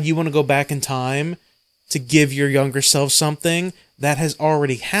decide you want to go back in time to give your younger self something, that has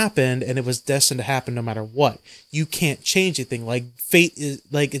already happened, and it was destined to happen no matter what. You can't change anything. Like, fate is,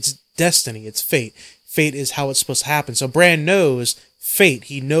 like, it's destiny, it's fate. Fate is how it's supposed to happen. So Bran knows fate.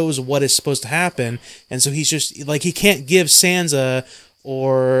 He knows what is supposed to happen, and so he's just, like, he can't give Sansa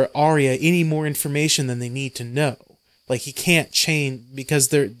or Arya any more information than they need to know. Like, he can't change,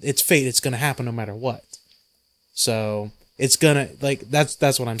 because it's fate, it's going to happen no matter what. So... it's gonna, like,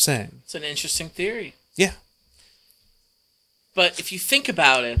 that's what I'm saying. It's an interesting theory. Yeah. But if you think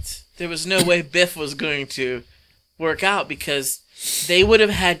about it, there was no way Biff was going to work out, because they would have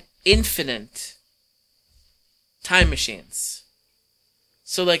had infinite time machines.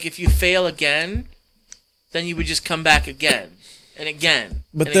 So, like, if you fail again, then you would just come back again and again.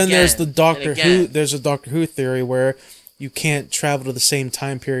 But and then again, there's the Doctor Who. There's a Doctor Who theory where you can't travel to the same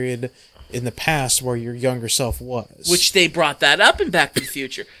time period in the past where your younger self was. Which they brought that up in Back to the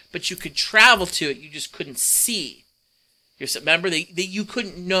Future. But you could travel to it, you just couldn't see yourself. Remember, you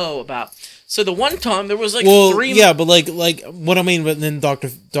couldn't know about. So the one time there was like three... yeah, but like what I mean, but then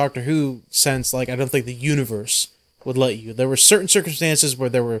Doctor Who sense, like, I don't think the universe would let you. There were certain circumstances where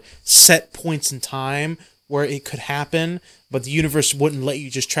there were set points in time where it could happen, but the universe wouldn't let you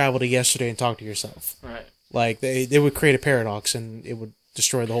just travel to yesterday and talk to yourself. Right. Like, they would create a paradox, and it would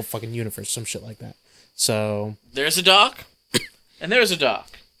destroy the whole fucking universe, some shit like that. So... there's a dock, and there's a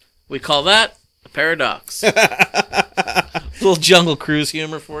dock. We call that a paradox. Little Jungle Cruise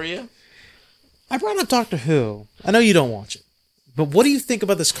humor for you. I brought up Doctor Who. I know you don't watch it. But what do you think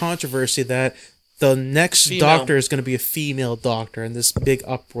about this controversy that the next Doctor is going to be a female Doctor, and this big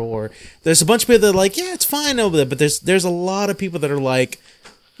uproar? There's a bunch of people that are like, yeah, it's fine over there, but there's a lot of people that are like,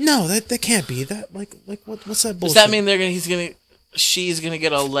 no, that can't be. That, like what's that bullshit? Does that mean she's gonna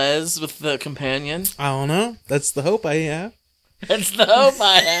get a les with the companion? I don't know. That's the hope I have. That's the hope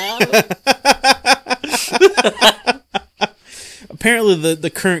I have. Apparently,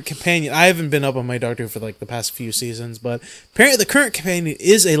 the current companion... I haven't been up on my Doctor Who for like the past few seasons, but apparently the current companion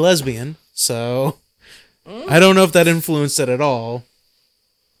is a lesbian, so I don't know if that influenced it at all.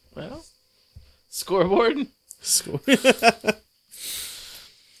 Well, scoreboard.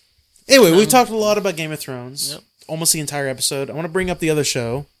 Anyway, we talked a lot about Game of Thrones. Yep. Almost the entire episode. I want to bring up the other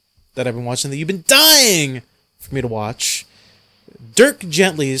show that I've been watching that you've been dying for me to watch. Dirk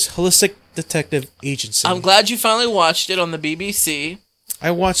Gently's Holistic Detective Agency. I'm glad you finally watched it on the BBC.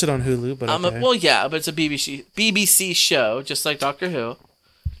 I watch it on Hulu, but okay. But it's a BBC show, just like Doctor Who.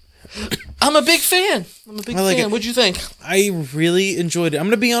 I'm a big fan. What'd you think? I really enjoyed it. I'm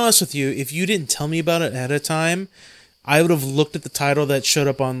going to be honest with you. If you didn't tell me about it ahead of time, I would have looked at the title that showed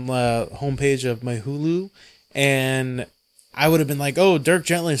up on the homepage of my Hulu, and I would have been like, "Oh, Dirk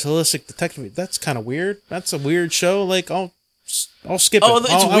Gently's Holistic Detective. That's kind of weird. That's a weird show. Like, I'll skip it. Oh,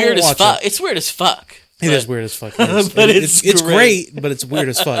 it's weird as fuck. It's weird as fuck. It is weird as fuck. But it's great, but it's weird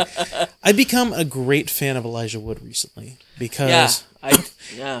as fuck. I become a great fan of Elijah Wood recently because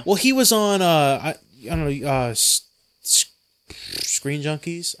well, he was on I don't know Screen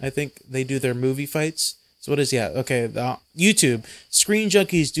Junkies. I think they do their movie fights. So what is YouTube Screen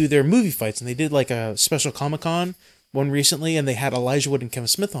Junkies do their movie fights, and they did like a special Comic-Con one recently, and they had Elijah Wood and Kevin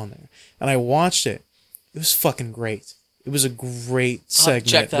Smith on there, and I watched it. It was fucking great. It was a great segment.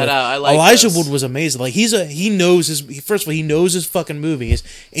 Check that out. I like Elijah Wood was amazing. Like he knows his fucking movies,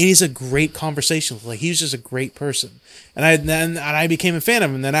 and he's a great conversationalist. Like he's just a great person. And I became a fan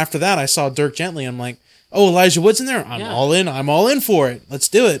of him. And then after that, I saw Dirk Gently. I'm like, oh, Elijah Wood's in there. I'm all in. I'm all in for it. Let's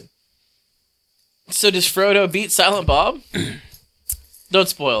do it. So does Frodo beat Silent Bob? Don't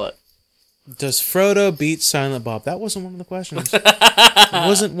spoil it. Does Frodo beat Silent Bob? That wasn't one of the questions. It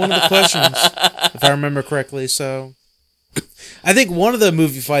wasn't one of the questions, if I remember correctly. So. I think one of the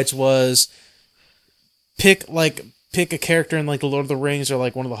movie fights was pick a character in like the Lord of the Rings or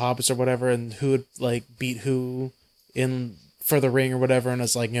like one of the Hobbits or whatever, and who would like beat who for the ring or whatever, and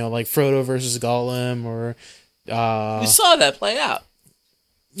it's like, like Frodo versus Gollum or we saw that play out.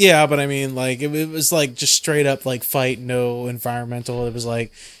 Yeah, but I mean, like it was like just straight up like fight, no environmental. It was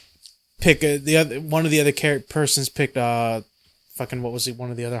like pick one of the other persons picked fucking what was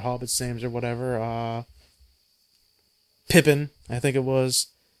one of the other Hobbits' names or whatever. Pippin, I think it was,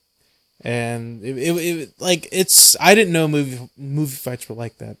 and it like it's. I didn't know movie fights were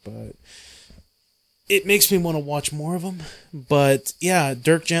like that, but it makes me want to watch more of them. But yeah,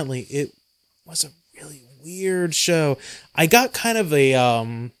 Dirk Gently, it was a really weird show. I got kind of a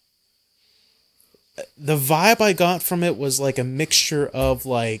the vibe I got from it was like a mixture of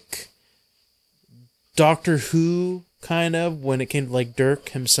like Doctor Who kind of when it came to like Dirk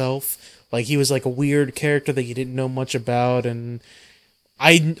himself. Like, he was like a weird character that you didn't know much about, and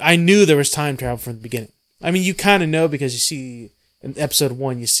I knew there was time travel from the beginning. I mean, you kind of know because you see, in episode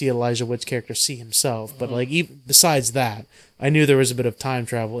 1, you see Elijah Wood's character see himself, but like, even besides that, I knew there was a bit of time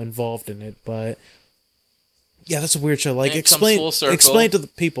travel involved in it, but yeah, that's a weird show. Like, explain to the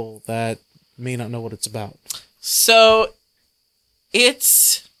people that may not know what it's about. So,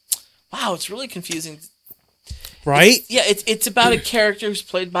 it's really confusing. Right? It's about a character who's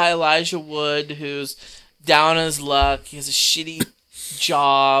played by Elijah Wood, who's down on his luck. He has a shitty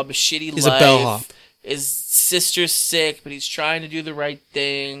job, a shitty life. He's a bellhop. His sister's sick, but he's trying to do the right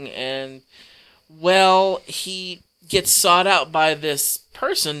thing. And, well, he gets sought out by this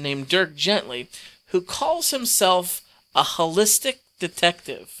person named Dirk Gently, who calls himself a holistic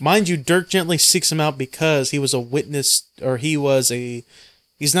detective. Mind you, Dirk Gently seeks him out because he was a witness, or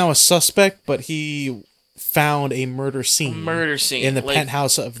he's now a suspect, but he found a murder scene in the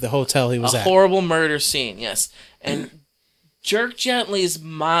penthouse of the hotel he was at. A horrible murder scene, yes. And Dirk Gently's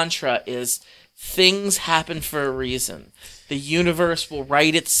mantra is, things happen for a reason. The universe will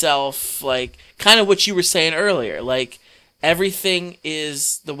right itself, like, kind of what you were saying earlier. Like, everything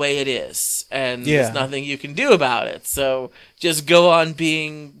is the way it is, and there's nothing you can do about it. So, just go on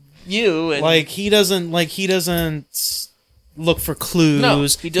being you. And he doesn't look for clues. No,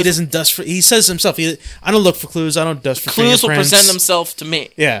 he doesn't dust for. He says himself, "I don't look for clues. I don't dust for clues. Fingerprints. Will present themselves to me."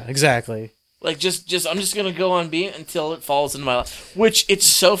 Yeah, exactly. Like I'm just gonna go on being until it falls into my life. Which it's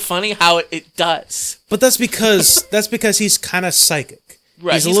so funny how it does. But that's because he's kind of psychic.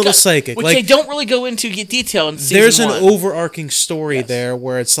 Right, he's a little psychic, which they don't really go into detail in season There's an 1. overarching story there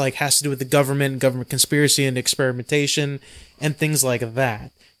where it's like has to do with the government conspiracy and experimentation and things like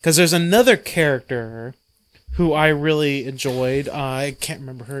that. Because there's another character who I really enjoyed. I can't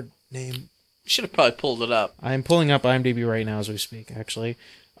remember her name. You should have probably pulled it up. I'm pulling up IMDb right now as we speak, actually.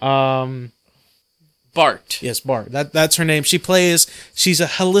 Bart. Yes, Bart. That's her name. She's a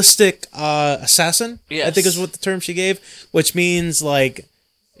holistic assassin, yes. I think is what the term she gave, which means like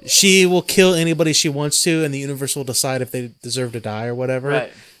she will kill anybody she wants to, and the universe will decide if they deserve to die or whatever.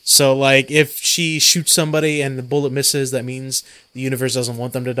 Right. So, like, if she shoots somebody and the bullet misses, that means the universe doesn't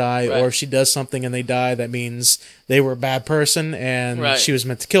want them to die. Right. Or if she does something and they die, that means they were a bad person and she was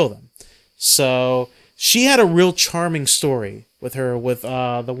meant to kill them. So, she had a real charming story with her, with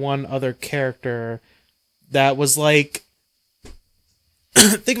the one other character that was like...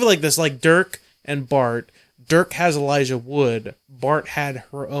 think of it like this, like Dirk and Bart Dirk has Elijah Wood. Bart had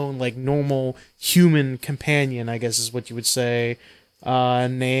her own like normal human companion, I guess is what you would say,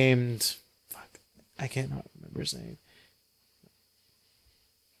 named. Fuck, I can't not remember his name.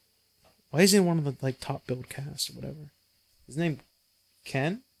 Why is he in one of the like top build casts or whatever? His name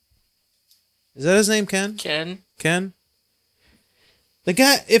Ken? Is that his name, Ken? Ken? The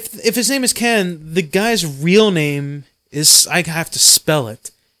guy, if his name is Ken, the guy's real name is, I have to spell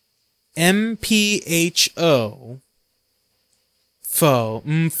it, MPHO,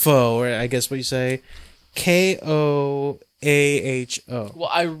 or I guess what you say, KOAHO. Well,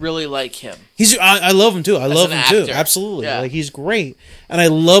 I really like him. I love him too. I love him too. Actor. Absolutely. Yeah. Like, he's great. And I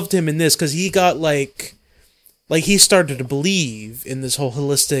loved him in this because he got like he started to believe in this whole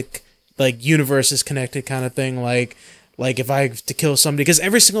holistic, like, universe is connected kind of thing. Like if I have to kill somebody, because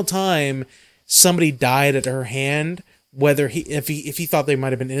every single time somebody died at her hand, whether if he thought they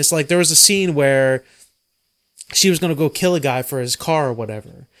might have been innocent, like there was a scene where she was going to go kill a guy for his car or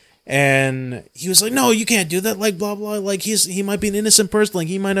whatever, and he was like, no, you can't do that, like blah blah, like he might be an innocent person, like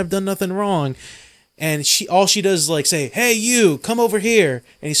he might have done nothing wrong. And all she does is like say, hey, you, come over here.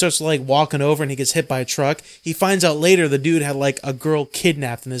 And he starts like walking over and he gets hit by a truck. He finds out later the dude had like a girl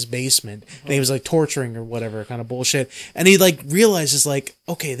kidnapped in his basement. And he was like torturing or whatever kind of bullshit. And he like realizes like,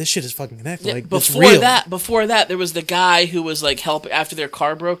 okay, this shit is fucking connected. Yeah, like, before that, there was the guy who was like helping after their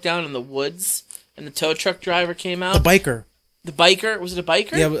car broke down in the woods and the tow truck driver came out. The biker. The biker? Was it a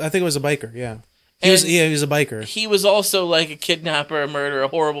biker? Yeah, I think it was a biker, yeah. He was a biker. He was also like a kidnapper, a murderer, a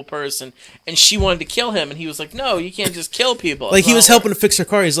horrible person, and she wanted to kill him, and he was like, "No, you can't just kill people." Like he was helping to fix her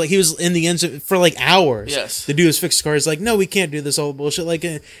car. He was in the engine for like hours. Yes. The dude was fixing her car. He's like, "No, we can't do this all bullshit." Like,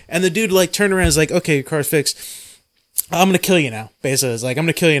 and the dude like turned around and is like, "Okay, your car's fixed. I'm gonna kill you now." Basically, it's like, "I'm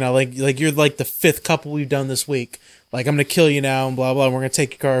gonna kill you now." Like you're like the 5th couple we've done this week. Like, I'm gonna kill you now and blah blah. And we're gonna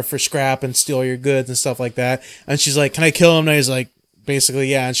take your car for scrap and steal your goods and stuff like that. And she's like, "Can I kill him?" And he's like,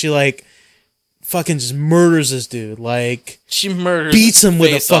 "Basically, yeah." And she like fucking just murders this dude. Like, she murders, beats him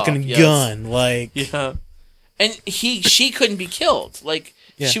with a fucking gun. Like, yeah. And she couldn't be killed. Like,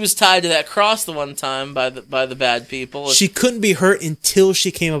 yeah. She was tied to that cross the one time by the bad people. She couldn't be hurt until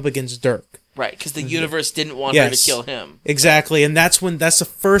she came up against Dirk. Right, because the universe didn't want her to kill him. Exactly, and that's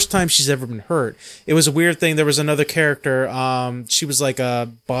the first time she's ever been hurt. It was a weird thing. There was another character. She was like a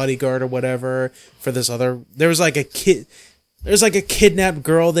bodyguard or whatever for this other. There was like a kid. There's like a kidnapped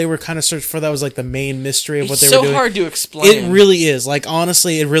girl they were kind of searching for. That was like the main mystery of what they were doing. It's so hard to explain. It really is. Like,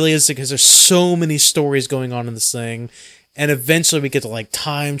 honestly, it really is, because there's so many stories going on in this thing. And eventually we get to like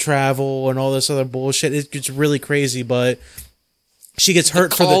time travel and all this other bullshit. It gets really crazy, but she gets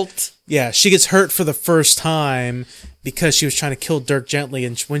hurt she gets hurt for the first time because she was trying to kill Dirk Gently.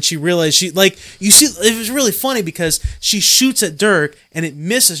 And when she realized it was really funny because she shoots at Dirk and it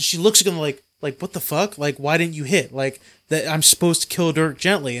misses. And she looks at him like, what the fuck? Like, why didn't you hit? Like, that I'm supposed to kill Dirk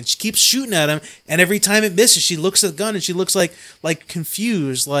Gently. And she keeps shooting at him, and every time it misses, she looks at the gun and she looks like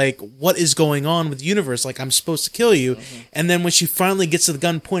confused, like, what is going on with the universe? Like, I'm supposed to kill you. Mm-hmm. And then when she finally gets to the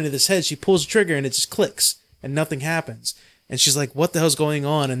gun pointed at his head, she pulls the trigger and it just clicks and nothing happens. And she's like, what the hell's going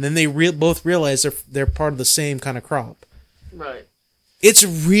on? And then they both realize they're part of the same kind of crop. Right. It's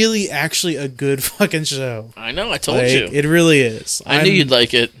really actually a good fucking show. I know, I told you. It really is. I knew you'd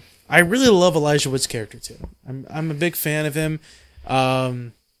like it. I really love Elijah Wood's character too. I'm a big fan of him,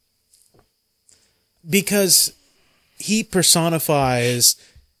 because he personifies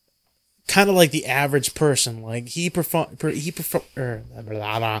kind of like the average person. Like he personifies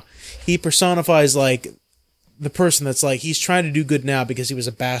like the person that's like, he's trying to do good now because he was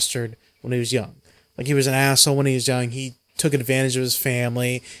a bastard when he was young. Like, he was an asshole when he was young. He took advantage of his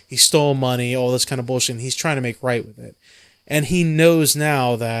family. He stole money, all this kind of bullshit. And he's trying to make right with it. And he knows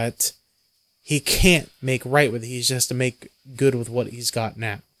now that he can't make right with it. He just has to make good with what he's got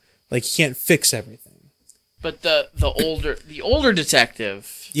now. Like, he can't fix everything. But the older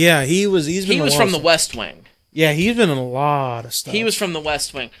detective. Yeah, he was from the West Wing. Yeah, he's been in a lot of stuff. He was from the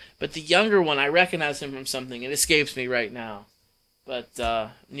West Wing. But the younger one, I recognize him from something. It escapes me right now.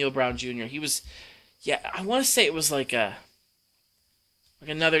 But Neil Brown Jr., he was... Yeah, I want to say it was like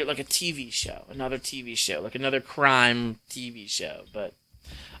another TV show, like another crime TV show. But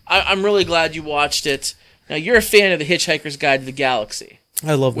I'm really glad you watched it. Now, you're a fan of The Hitchhiker's Guide to the Galaxy.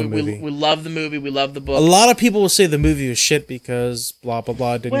 I love the movie. We love the movie. We love the book. A lot of people will say the movie was shit because blah, blah,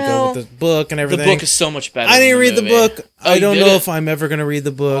 blah didn't go with the book and everything. The book is so much better. I didn't read the book. Oh, I don't know if I'm ever going to read the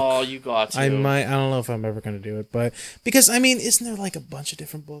book. Oh, you got to. I don't know if I'm ever going to do it. But because, I mean, isn't there like a bunch of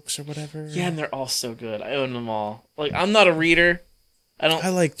different books or whatever? Yeah, and they're all so good. I own them all. Like, I'm not a reader. I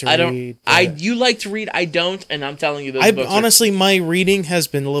like to read. You like to read. I don't, and I'm telling you those books. Honestly, my reading has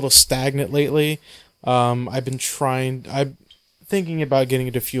been a little stagnant lately. I'm thinking about getting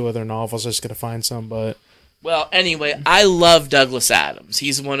into a few other novels. I just gotta find some, but... Well, anyway, I love Douglas Adams.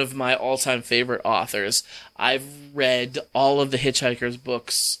 He's one of my all-time favorite authors. I've read all of the Hitchhiker's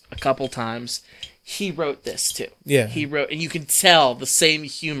books a couple times. He wrote this, too. Yeah. He wrote, and you can tell the same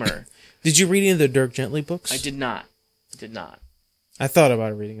humor. Did you read any of the Dirk Gently books? I did not. I thought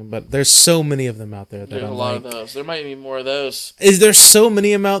about reading them, but there's so many of them out there that There's a lot of those. There might be more of those. Is there so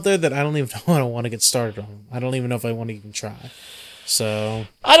many of them out there that I don't even know I don't want to get started on them. I don't even know if I want to even try. So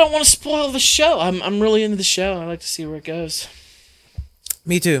I don't want to spoil the show. I'm really into the show. I like to see where it goes.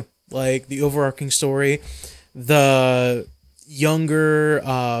 Me too. Like the overarching story, the younger.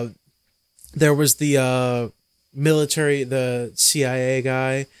 There was the military, the CIA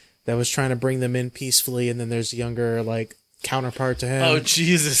guy that was trying to bring them in peacefully, and then there's a younger like counterpart to him. Oh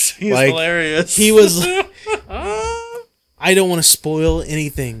Jesus, he's like, hilarious. He was. I don't want to spoil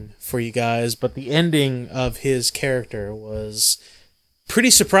anything for you guys, but the ending of his character was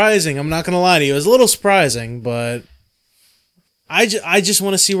pretty surprising. I'm not going to lie to you. It was a little surprising, but I just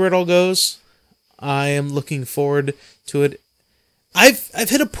want to see where it all goes. I am looking forward to it. I've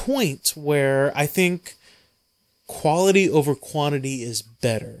hit a point where I think quality over quantity is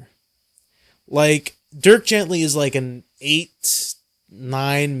better. Like, Dirk Gently is like an 8,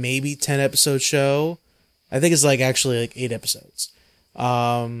 9, maybe 10 episode show. I think it's like actually like 8 episodes.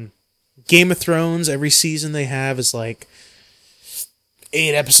 Game of Thrones, every season they have is like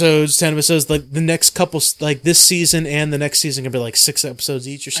 8 episodes, 10 episodes. Like the next couple, like this season and the next season can be like 6 episodes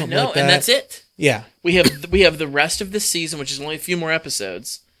each or something like that. And that's it. Yeah. We have the rest of this season, which is only a few more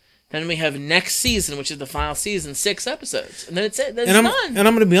episodes. Then we have next season, which is the final season, 6 episodes. And then it's it. Then it's done. And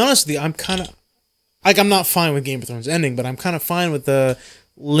I'm going to be honest with you, I'm kind of... Like, I'm not fine with Game of Thrones ending, but I'm kind of fine with the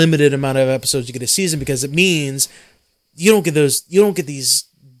limited amount of episodes you get a season, because it means you don't get these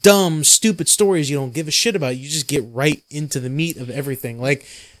dumb, stupid stories you don't give a shit about. You just get right into the meat of everything. Like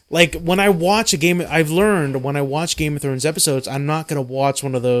when I watch I've learned when I watch Game of Thrones episodes, I'm not going to watch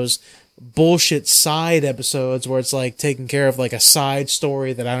one of those bullshit side episodes where it's like taking care of like a side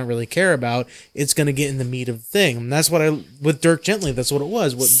story that I don't really care about. It's going to get in the meat of the thing. And that's what with Dirk Gently, that's what it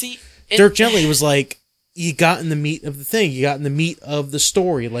was. Dirk Gently was like, you got in the meat of the thing. You got in the meat of the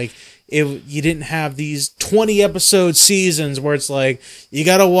story. Like, you didn't have these 20 episode seasons where it's like, you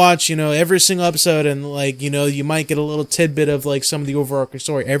got to watch, every single episode, and like, you might get a little tidbit of like some of the overarching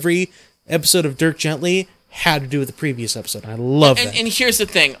story. Every episode of Dirk Gently had to do with the previous episode. I love that. And here's the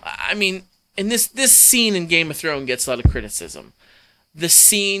thing. I mean, and this scene in Game of Thrones gets a lot of criticism. The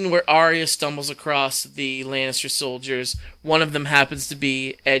scene where Arya stumbles across the Lannister soldiers, one of them happens to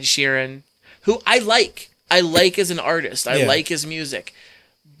be Ed Sheeran, who I like. I like as an artist. I like his music.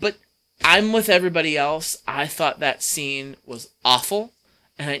 But I'm with everybody else. I thought that scene was awful,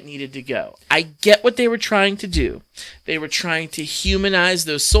 and it needed to go. I get what they were trying to do. They were trying to humanize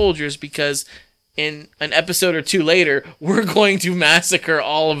those soldiers, because in an episode or two later, we're going to massacre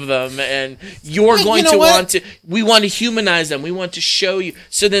all of them, and you're going to want to... We want to humanize them. We want to show you...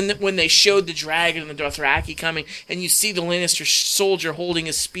 So then when they showed the dragon and the Dothraki coming, and you see the Lannister soldier holding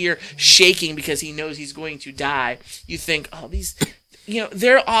his spear, shaking because he knows he's going to die, you think, oh, these...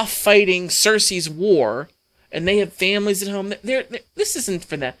 they're off fighting Cersei's war, and they have families at home. This isn't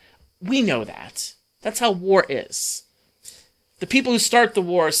for them. We know that. That's how war is. The people who start the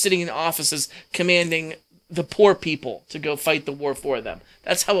war are sitting in offices commanding the poor people to go fight the war for them.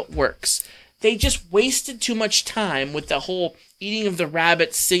 That's how it works. They just wasted too much time with the whole eating of the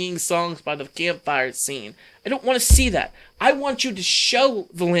rabbit, singing songs by the campfire scene. I don't want to see that. I want you to show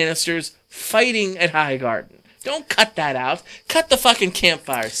the Lannisters fighting at Highgarden. Don't cut that out. Cut the fucking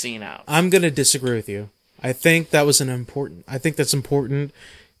campfire scene out. I'm going to disagree with you. I think that's important.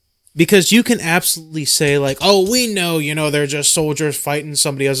 Because you can absolutely say, like, oh, we know, they're just soldiers fighting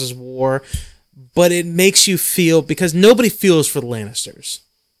somebody else's war. But it makes you feel, because nobody feels for the Lannisters.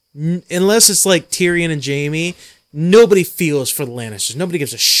 Unless it's like Tyrion and Jaime, nobody feels for the Lannisters. Nobody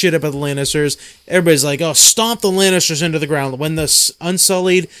gives a shit about the Lannisters. Everybody's like, oh, stomp the Lannisters into the ground. When the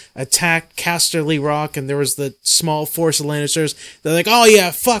Unsullied attacked Casterly Rock and there was the small force of Lannisters, they're like, oh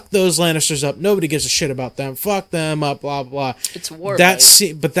yeah, fuck those Lannisters up. Nobody gives a shit about them. Fuck them up, blah, blah, blah. It's war,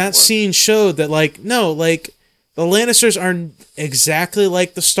 but that scene showed that, like, no, like, the Lannisters are exactly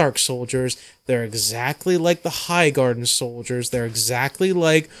like the Stark soldiers. They're exactly like the Highgarden soldiers. They're exactly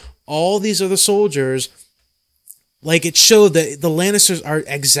like all these other soldiers. Like, it showed that the Lannisters are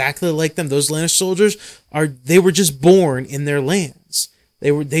exactly like them. Those Lannister soldiers they were just born in their lands.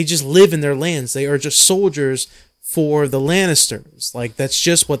 They just live in their lands. They are just soldiers for the Lannisters. Like, that's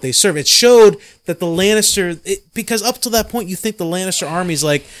just what they serve. It showed that the Lannister, because up to that point, you think the Lannister army's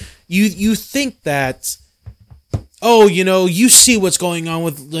like, you think that, oh, you know, you see what's going on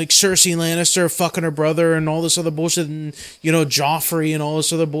with, like, Cersei Lannister fucking her brother and all this other bullshit, and, you know, Joffrey and all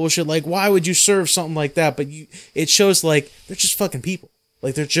this other bullshit. Like, why would you serve something like that? But it shows, like, they're just fucking people.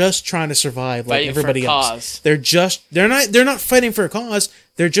 Like, they're just trying to survive like everybody else. They're not fighting for a cause.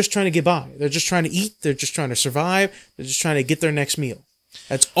 They're just trying to get by. They're just trying to eat. They're just trying to survive. They're just trying to get their next meal.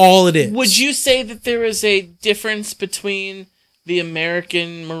 That's all it is. Would you say that there is a difference between the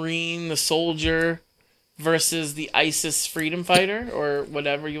American Marine, the soldier, versus the ISIS freedom fighter, or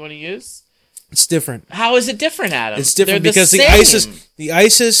whatever you want to use? It's different. How is it different, Adam? It's different because the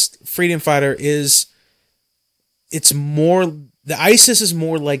ISIS freedom fighter is, it's more, the ISIS is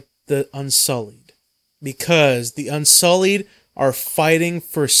more like the Unsullied, because the Unsullied are fighting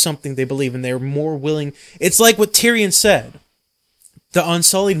for something they believe in. They're more willing. It's like what Tyrion said. The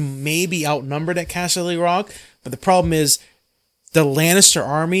Unsullied may be outnumbered at Casterly Rock, but the problem is the Lannister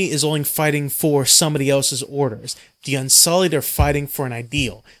army is only fighting for somebody else's orders. The Unsullied are fighting for an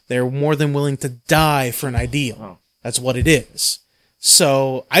ideal. They're more than willing to die for an ideal. Oh. That's what it is.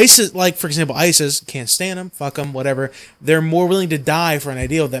 So ISIS, like, for example, ISIS, can't stand them, fuck them, whatever. They're more willing to die for an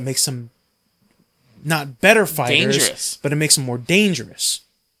ideal that makes them not better fighters, dangerous, but it makes them more dangerous.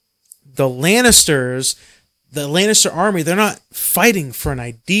 The Lannisters, the Lannister army, they're not fighting for an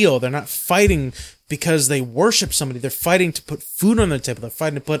ideal. They're not fighting because they worship somebody. They're fighting to put food on their table. They're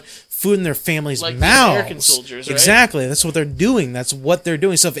fighting to put food in their families' mouths. Like the American soldiers, right? Exactly. That's what they're doing. That's what they're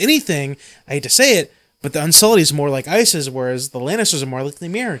doing. So if anything, I hate to say it, but the Unsullied is more like ISIS, whereas the Lannisters are more like the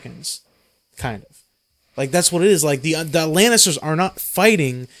Americans. Kind of. Like, that's what it is. Like, the Lannisters are not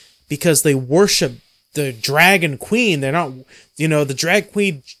fighting because they worship the Dragon Queen. They're not, you know, the Dragon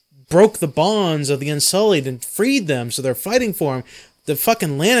Queen broke the bonds of the Unsullied and freed them, so they're fighting for them. The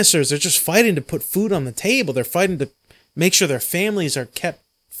fucking Lannisters, they're just fighting to put food on the table. They're fighting to make sure their families are kept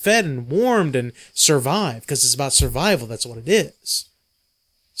fed and warmed and survive, because it's about survival. That's what it is.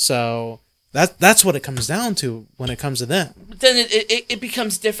 So that's what it comes down to when it comes to them. But then it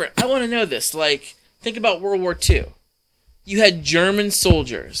becomes different. I want to know this. Like, think about World War II. You had German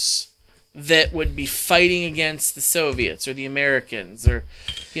soldiers that would be fighting against the Soviets or the Americans, or,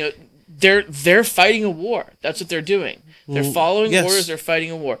 you know, they're fighting a war. That's what they're doing. They're following orders. They're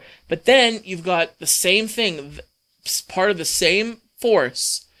fighting a war. But then you've got the same thing, part of the same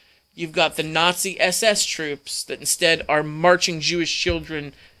force. You've got the Nazi SS troops that instead are marching Jewish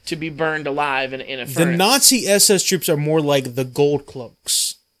children to be burned alive in a furnace. The Nazi SS troops are more like the Gold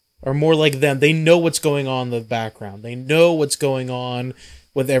Cloaks, are more like them. They know what's going on in the background. They know what's going on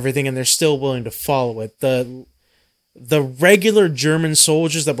with everything, and they're still willing to follow it. The regular German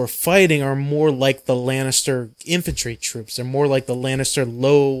soldiers that were fighting are more like the Lannister infantry troops. They're more like the Lannister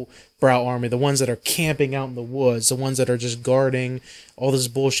lowbrow army, the ones that are camping out in the woods, the ones that are just guarding all this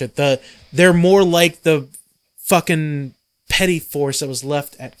bullshit. They're more like the fucking petty force that was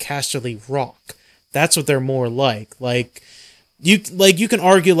left at Casterly Rock. That's what they're more like. Like you can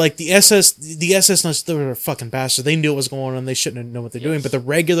argue like the SS they were fucking bastards. They knew what was going on. They shouldn't have known what they're doing. But the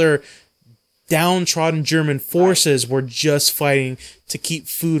regular downtrodden German forces were just fighting to keep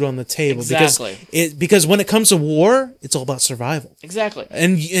food on the table. Exactly. Because when it comes to war, it's all about survival. Exactly.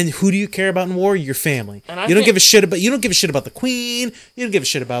 And who do you care about in war? Your family. You don't give a shit about the Queen. You don't give a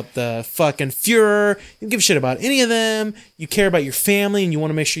shit about the fucking Fuhrer. You don't give a shit about any of them. You care about your family, and you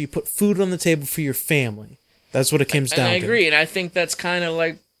want to make sure you put food on the table for your family. That's what it comes down to. I agree, and I think that's kind of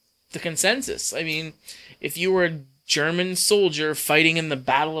like the consensus. I mean, if you were a German soldier fighting in the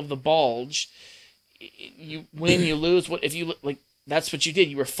Battle of the Bulge, you win, you lose. What if you like? That's what you did.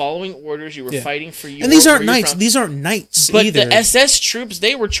 You were following orders. You were fighting for you. And these aren't knights. These aren't knights but either. The SS troops,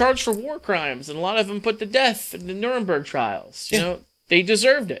 they were charged for war crimes, and a lot of them put to death in the Nuremberg trials. You know, they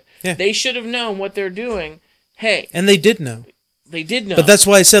deserved it. Yeah. They should have known what they're doing. Hey, and they did know. They did know. But that's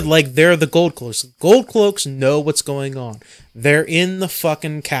why I said, like, they're the Gold Cloaks. Gold Cloaks know what's going on. They're in the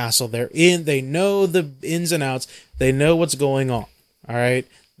fucking castle. They know the ins and outs. They know what's going on. All right?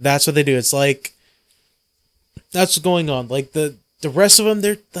 That's what they do. It's like, that's what's going on. Like, the rest of them,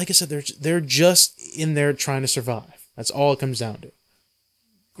 they're, like I said, they're just in there trying to survive. That's all it comes down to.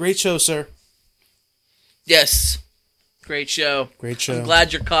 Great show, sir. Yes. Great show. Great show. I'm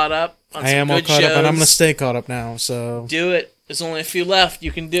glad you're caught up on some good shows. I am all caught up, and I'm going to stay caught up now, so. Do it. There's only a few left.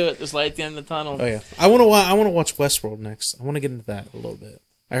 You can do it. There's light at the end of the tunnel. Oh, yeah. I want to watch Westworld next. I want to get into that a little bit.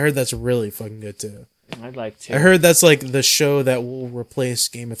 I heard that's really fucking good, too. I'd like to. I heard that's like the show that will replace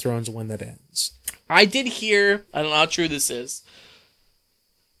Game of Thrones when that ends. I did hear, I don't know how true this is,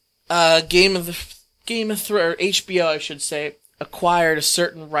 Game of Game of Thrones, or HBO, I should say, acquired a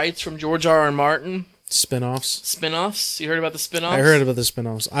certain rights from George R.R. Martin. Spinoffs. You heard about the spinoffs? I heard about the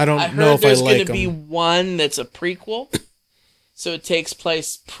spinoffs. I don't know if I like them. I heard there's going to be one that's a prequel. So it takes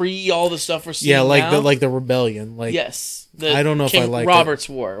place pre all the stuff we're seeing now. like the Rebellion. Like, yes. I don't know if I like Robert's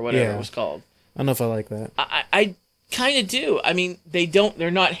War, or whatever it was called. I don't know if I like that. I kind of do. I mean,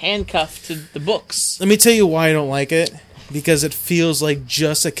 they're not handcuffed to the books. Let me tell you why I don't like it. Because it feels like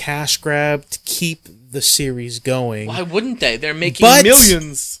just a cash grab to keep the series going. Why wouldn't they? They're making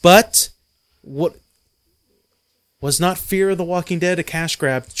millions. But what was not Fear of the Walking Dead a cash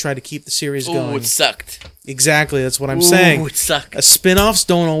grab to try to keep the series going? Oh, it sucked. Exactly, that's what I'm saying. It sucked. Spin-offs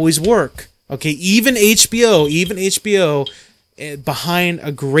don't always work. Okay, even HBO behind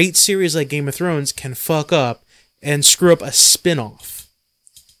a great series like Game of Thrones can fuck up and screw up a spin-off.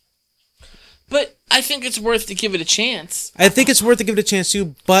 But I think it's worth to give it a chance. I think it's worth to give it a chance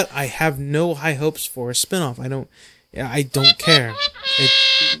too, but I have no high hopes for a spin-off. I don't care.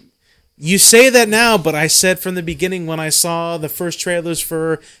 You say that now, but I said from the beginning when I saw the first trailers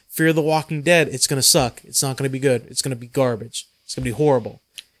for Fear of the Walking Dead, it's going to suck. It's not going to be good. It's going to be garbage. It's going to be horrible.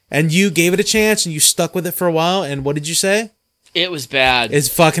 And you gave it a chance and you stuck with it for a while, and what did you say? It was bad. It's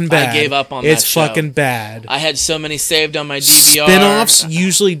fucking bad. I gave up on that show. It's fucking bad. I had so many saved on my DVR. Spin-offs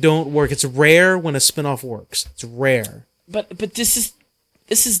usually don't work. It's rare when a spin-off works. It's rare. But this is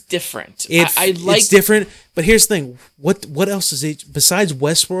different. It's different, but here's the thing. What else is besides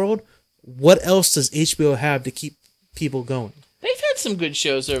Westworld, what else does HBO have to keep people going? They've had some good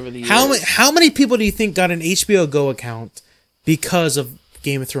shows over the years. How many people do you think got an HBO Go account because of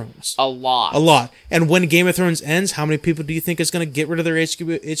Game of Thrones? A lot. And when Game of Thrones ends, how many people do you think is going to get rid of their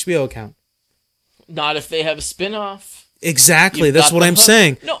HBO account? Not if they have a spin-off. Exactly. That's what I'm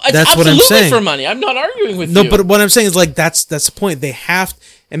saying. No, it's that's absolutely what I'm saying. For money. I'm not arguing with you. No, but what I'm saying is like that's the point. They have,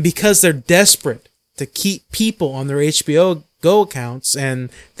 and because they're desperate to keep people on their HBO Go accounts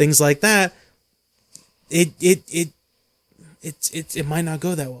and things like that, it might not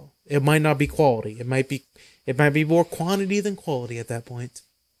go that well. It might not be quality. It might be more quantity than quality at that point.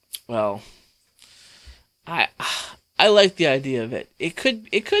 Well, I like the idea of it. It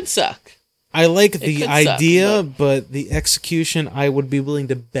could suck. I like the idea, but the execution, I would be willing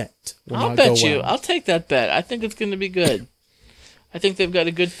to bet will not go well. I'll bet you. I'll take that bet. I think it's going to be good. I think they've got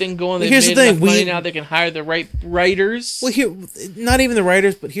a good thing going. They've made enough money now. They can hire the right writers. Well, not even the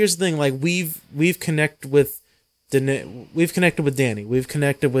writers, but here's the thing: like we've connected with Danny, we've connected with Tyrion,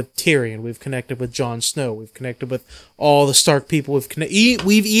 we've connected with Jon Snow, we've connected with all the Stark people.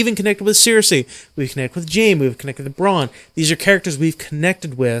 We've even connected with Cersei. We've connected with Jaime. We've connected with Bronn. These are characters we've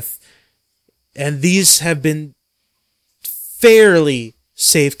connected with, and these have been fairly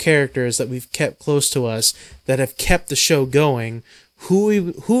safe characters that we've kept close to us that have kept the show going. Who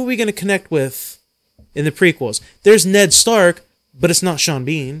are we going to connect with in the prequels? There's Ned Stark, but it's not Sean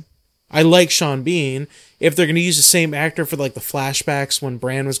Bean. I like Sean Bean. If they're going to use the same actor for like the flashbacks when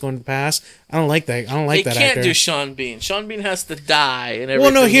Bran was going to the past, I don't like that. I don't like that actor. They can't do Sean Bean. Sean Bean has to die and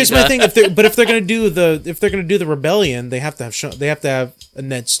everything. Well, no. Here's my thing. If they're going to do the rebellion, they have to have a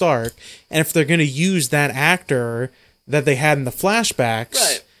Ned Stark. And if they're going to use that actor that they had in the flashbacks,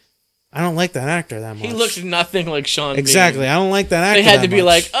 right. I don't like that actor that much. He looked nothing like Sean Bean. Exactly. I don't like that actor. They had to be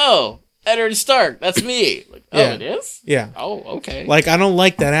like, oh, Eddard Stark, that's me. Like, oh, yeah. It is? Yeah. Oh, okay. Like, I don't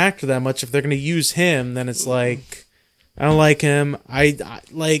like that actor that much. If they're going to use him, then it's like, I don't like him. I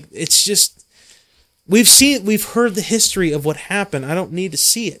like, it's just, we've heard the history of what happened. I don't need to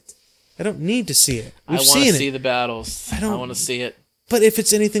see it. We've I want to see the battles. I want to see it. But if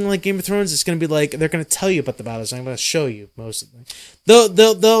it's anything like Game of Thrones, it's going to be like, they're going to tell you about the battles. I'm going to show you most of them.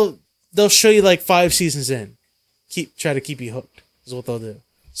 They'll show you like 5 seasons in. Try to keep you hooked is what they'll do.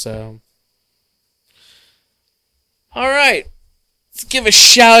 So. All right. Let's give a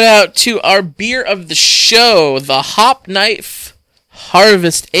shout out to our beer of the show, the Hop Knife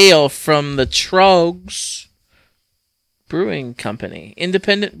Harvest Ale from the Trogs Brewing Company.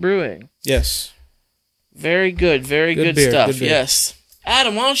 Independent brewing. Yes. Very good. Very good beer, stuff. Good beer. Yes.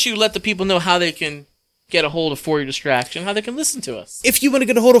 Adam, why don't you let the people know how they can get a hold of For Your Distraction, how they can listen to us? If you want to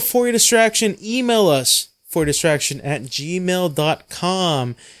get a hold of For Your Distraction, email us,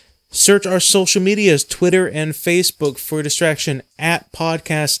 foryourdistraction@gmail.com. Search our social medias, Twitter and Facebook, For Your Distraction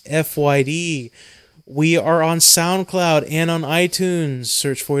 @podcastfyd. We are on SoundCloud and on iTunes.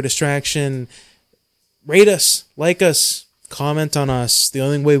 Search For Your Distraction. Rate us, like us, comment on us. The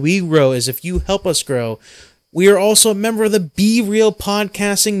only way we grow is if you help us grow. We are also a member of the Be Real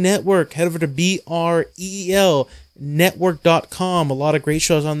Podcasting Network. Head over to BREEL network.com. A lot of great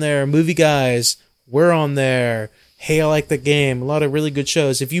shows on there. Movie Guys, we're on there. Hey, I Like the Game. A lot of really good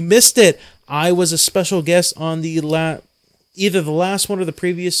shows. If you missed it, I was a special guest on the either the last one or the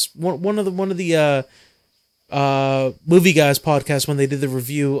previous one of the Movie Guys podcast when they did the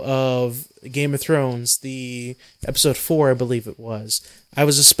review of Game of Thrones, the episode 4, I believe it was. I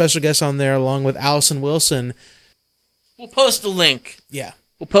was a special guest on there along with Allison Wilson. We'll post a link. Yeah.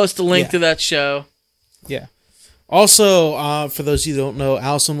 We'll post a link to that show. Yeah. Also, for those of you who don't know,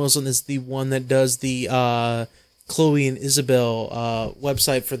 Allison Wilson is the one that does the Chloe and Isabel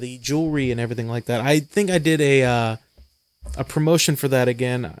website for the jewelry and everything like that. I think I did a promotion for that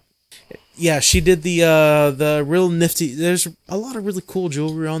again. Yeah, she did the real nifty. There's a lot of really cool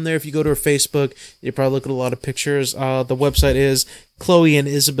jewelry on there. If you go to her Facebook, you probably look at a lot of pictures. The website is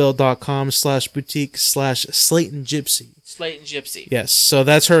chloeandisabel.com/boutique/Slayton Gypsy. Slayton Gypsy. Yes, so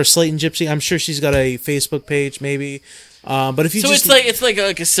that's her, Slayton Gypsy. I'm sure she's got a Facebook page, maybe. But if you it's like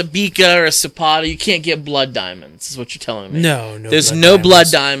a Sabika or a Zapata. You can't get blood diamonds, is what you're telling me. No. There's no blood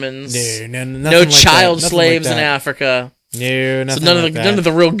diamonds. No child slaves in Africa. No, nothing so none of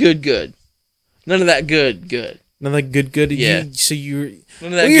the real good. None of that good. None of that good. Yeah.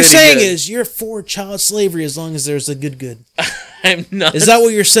 What you're saying is you're for child slavery as long as there's a good. I'm not. Is that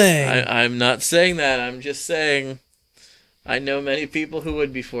what you're saying? I'm not saying that. I'm just saying I know many people who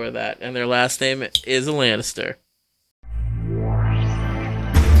would be for that, and their last name is a Lannister.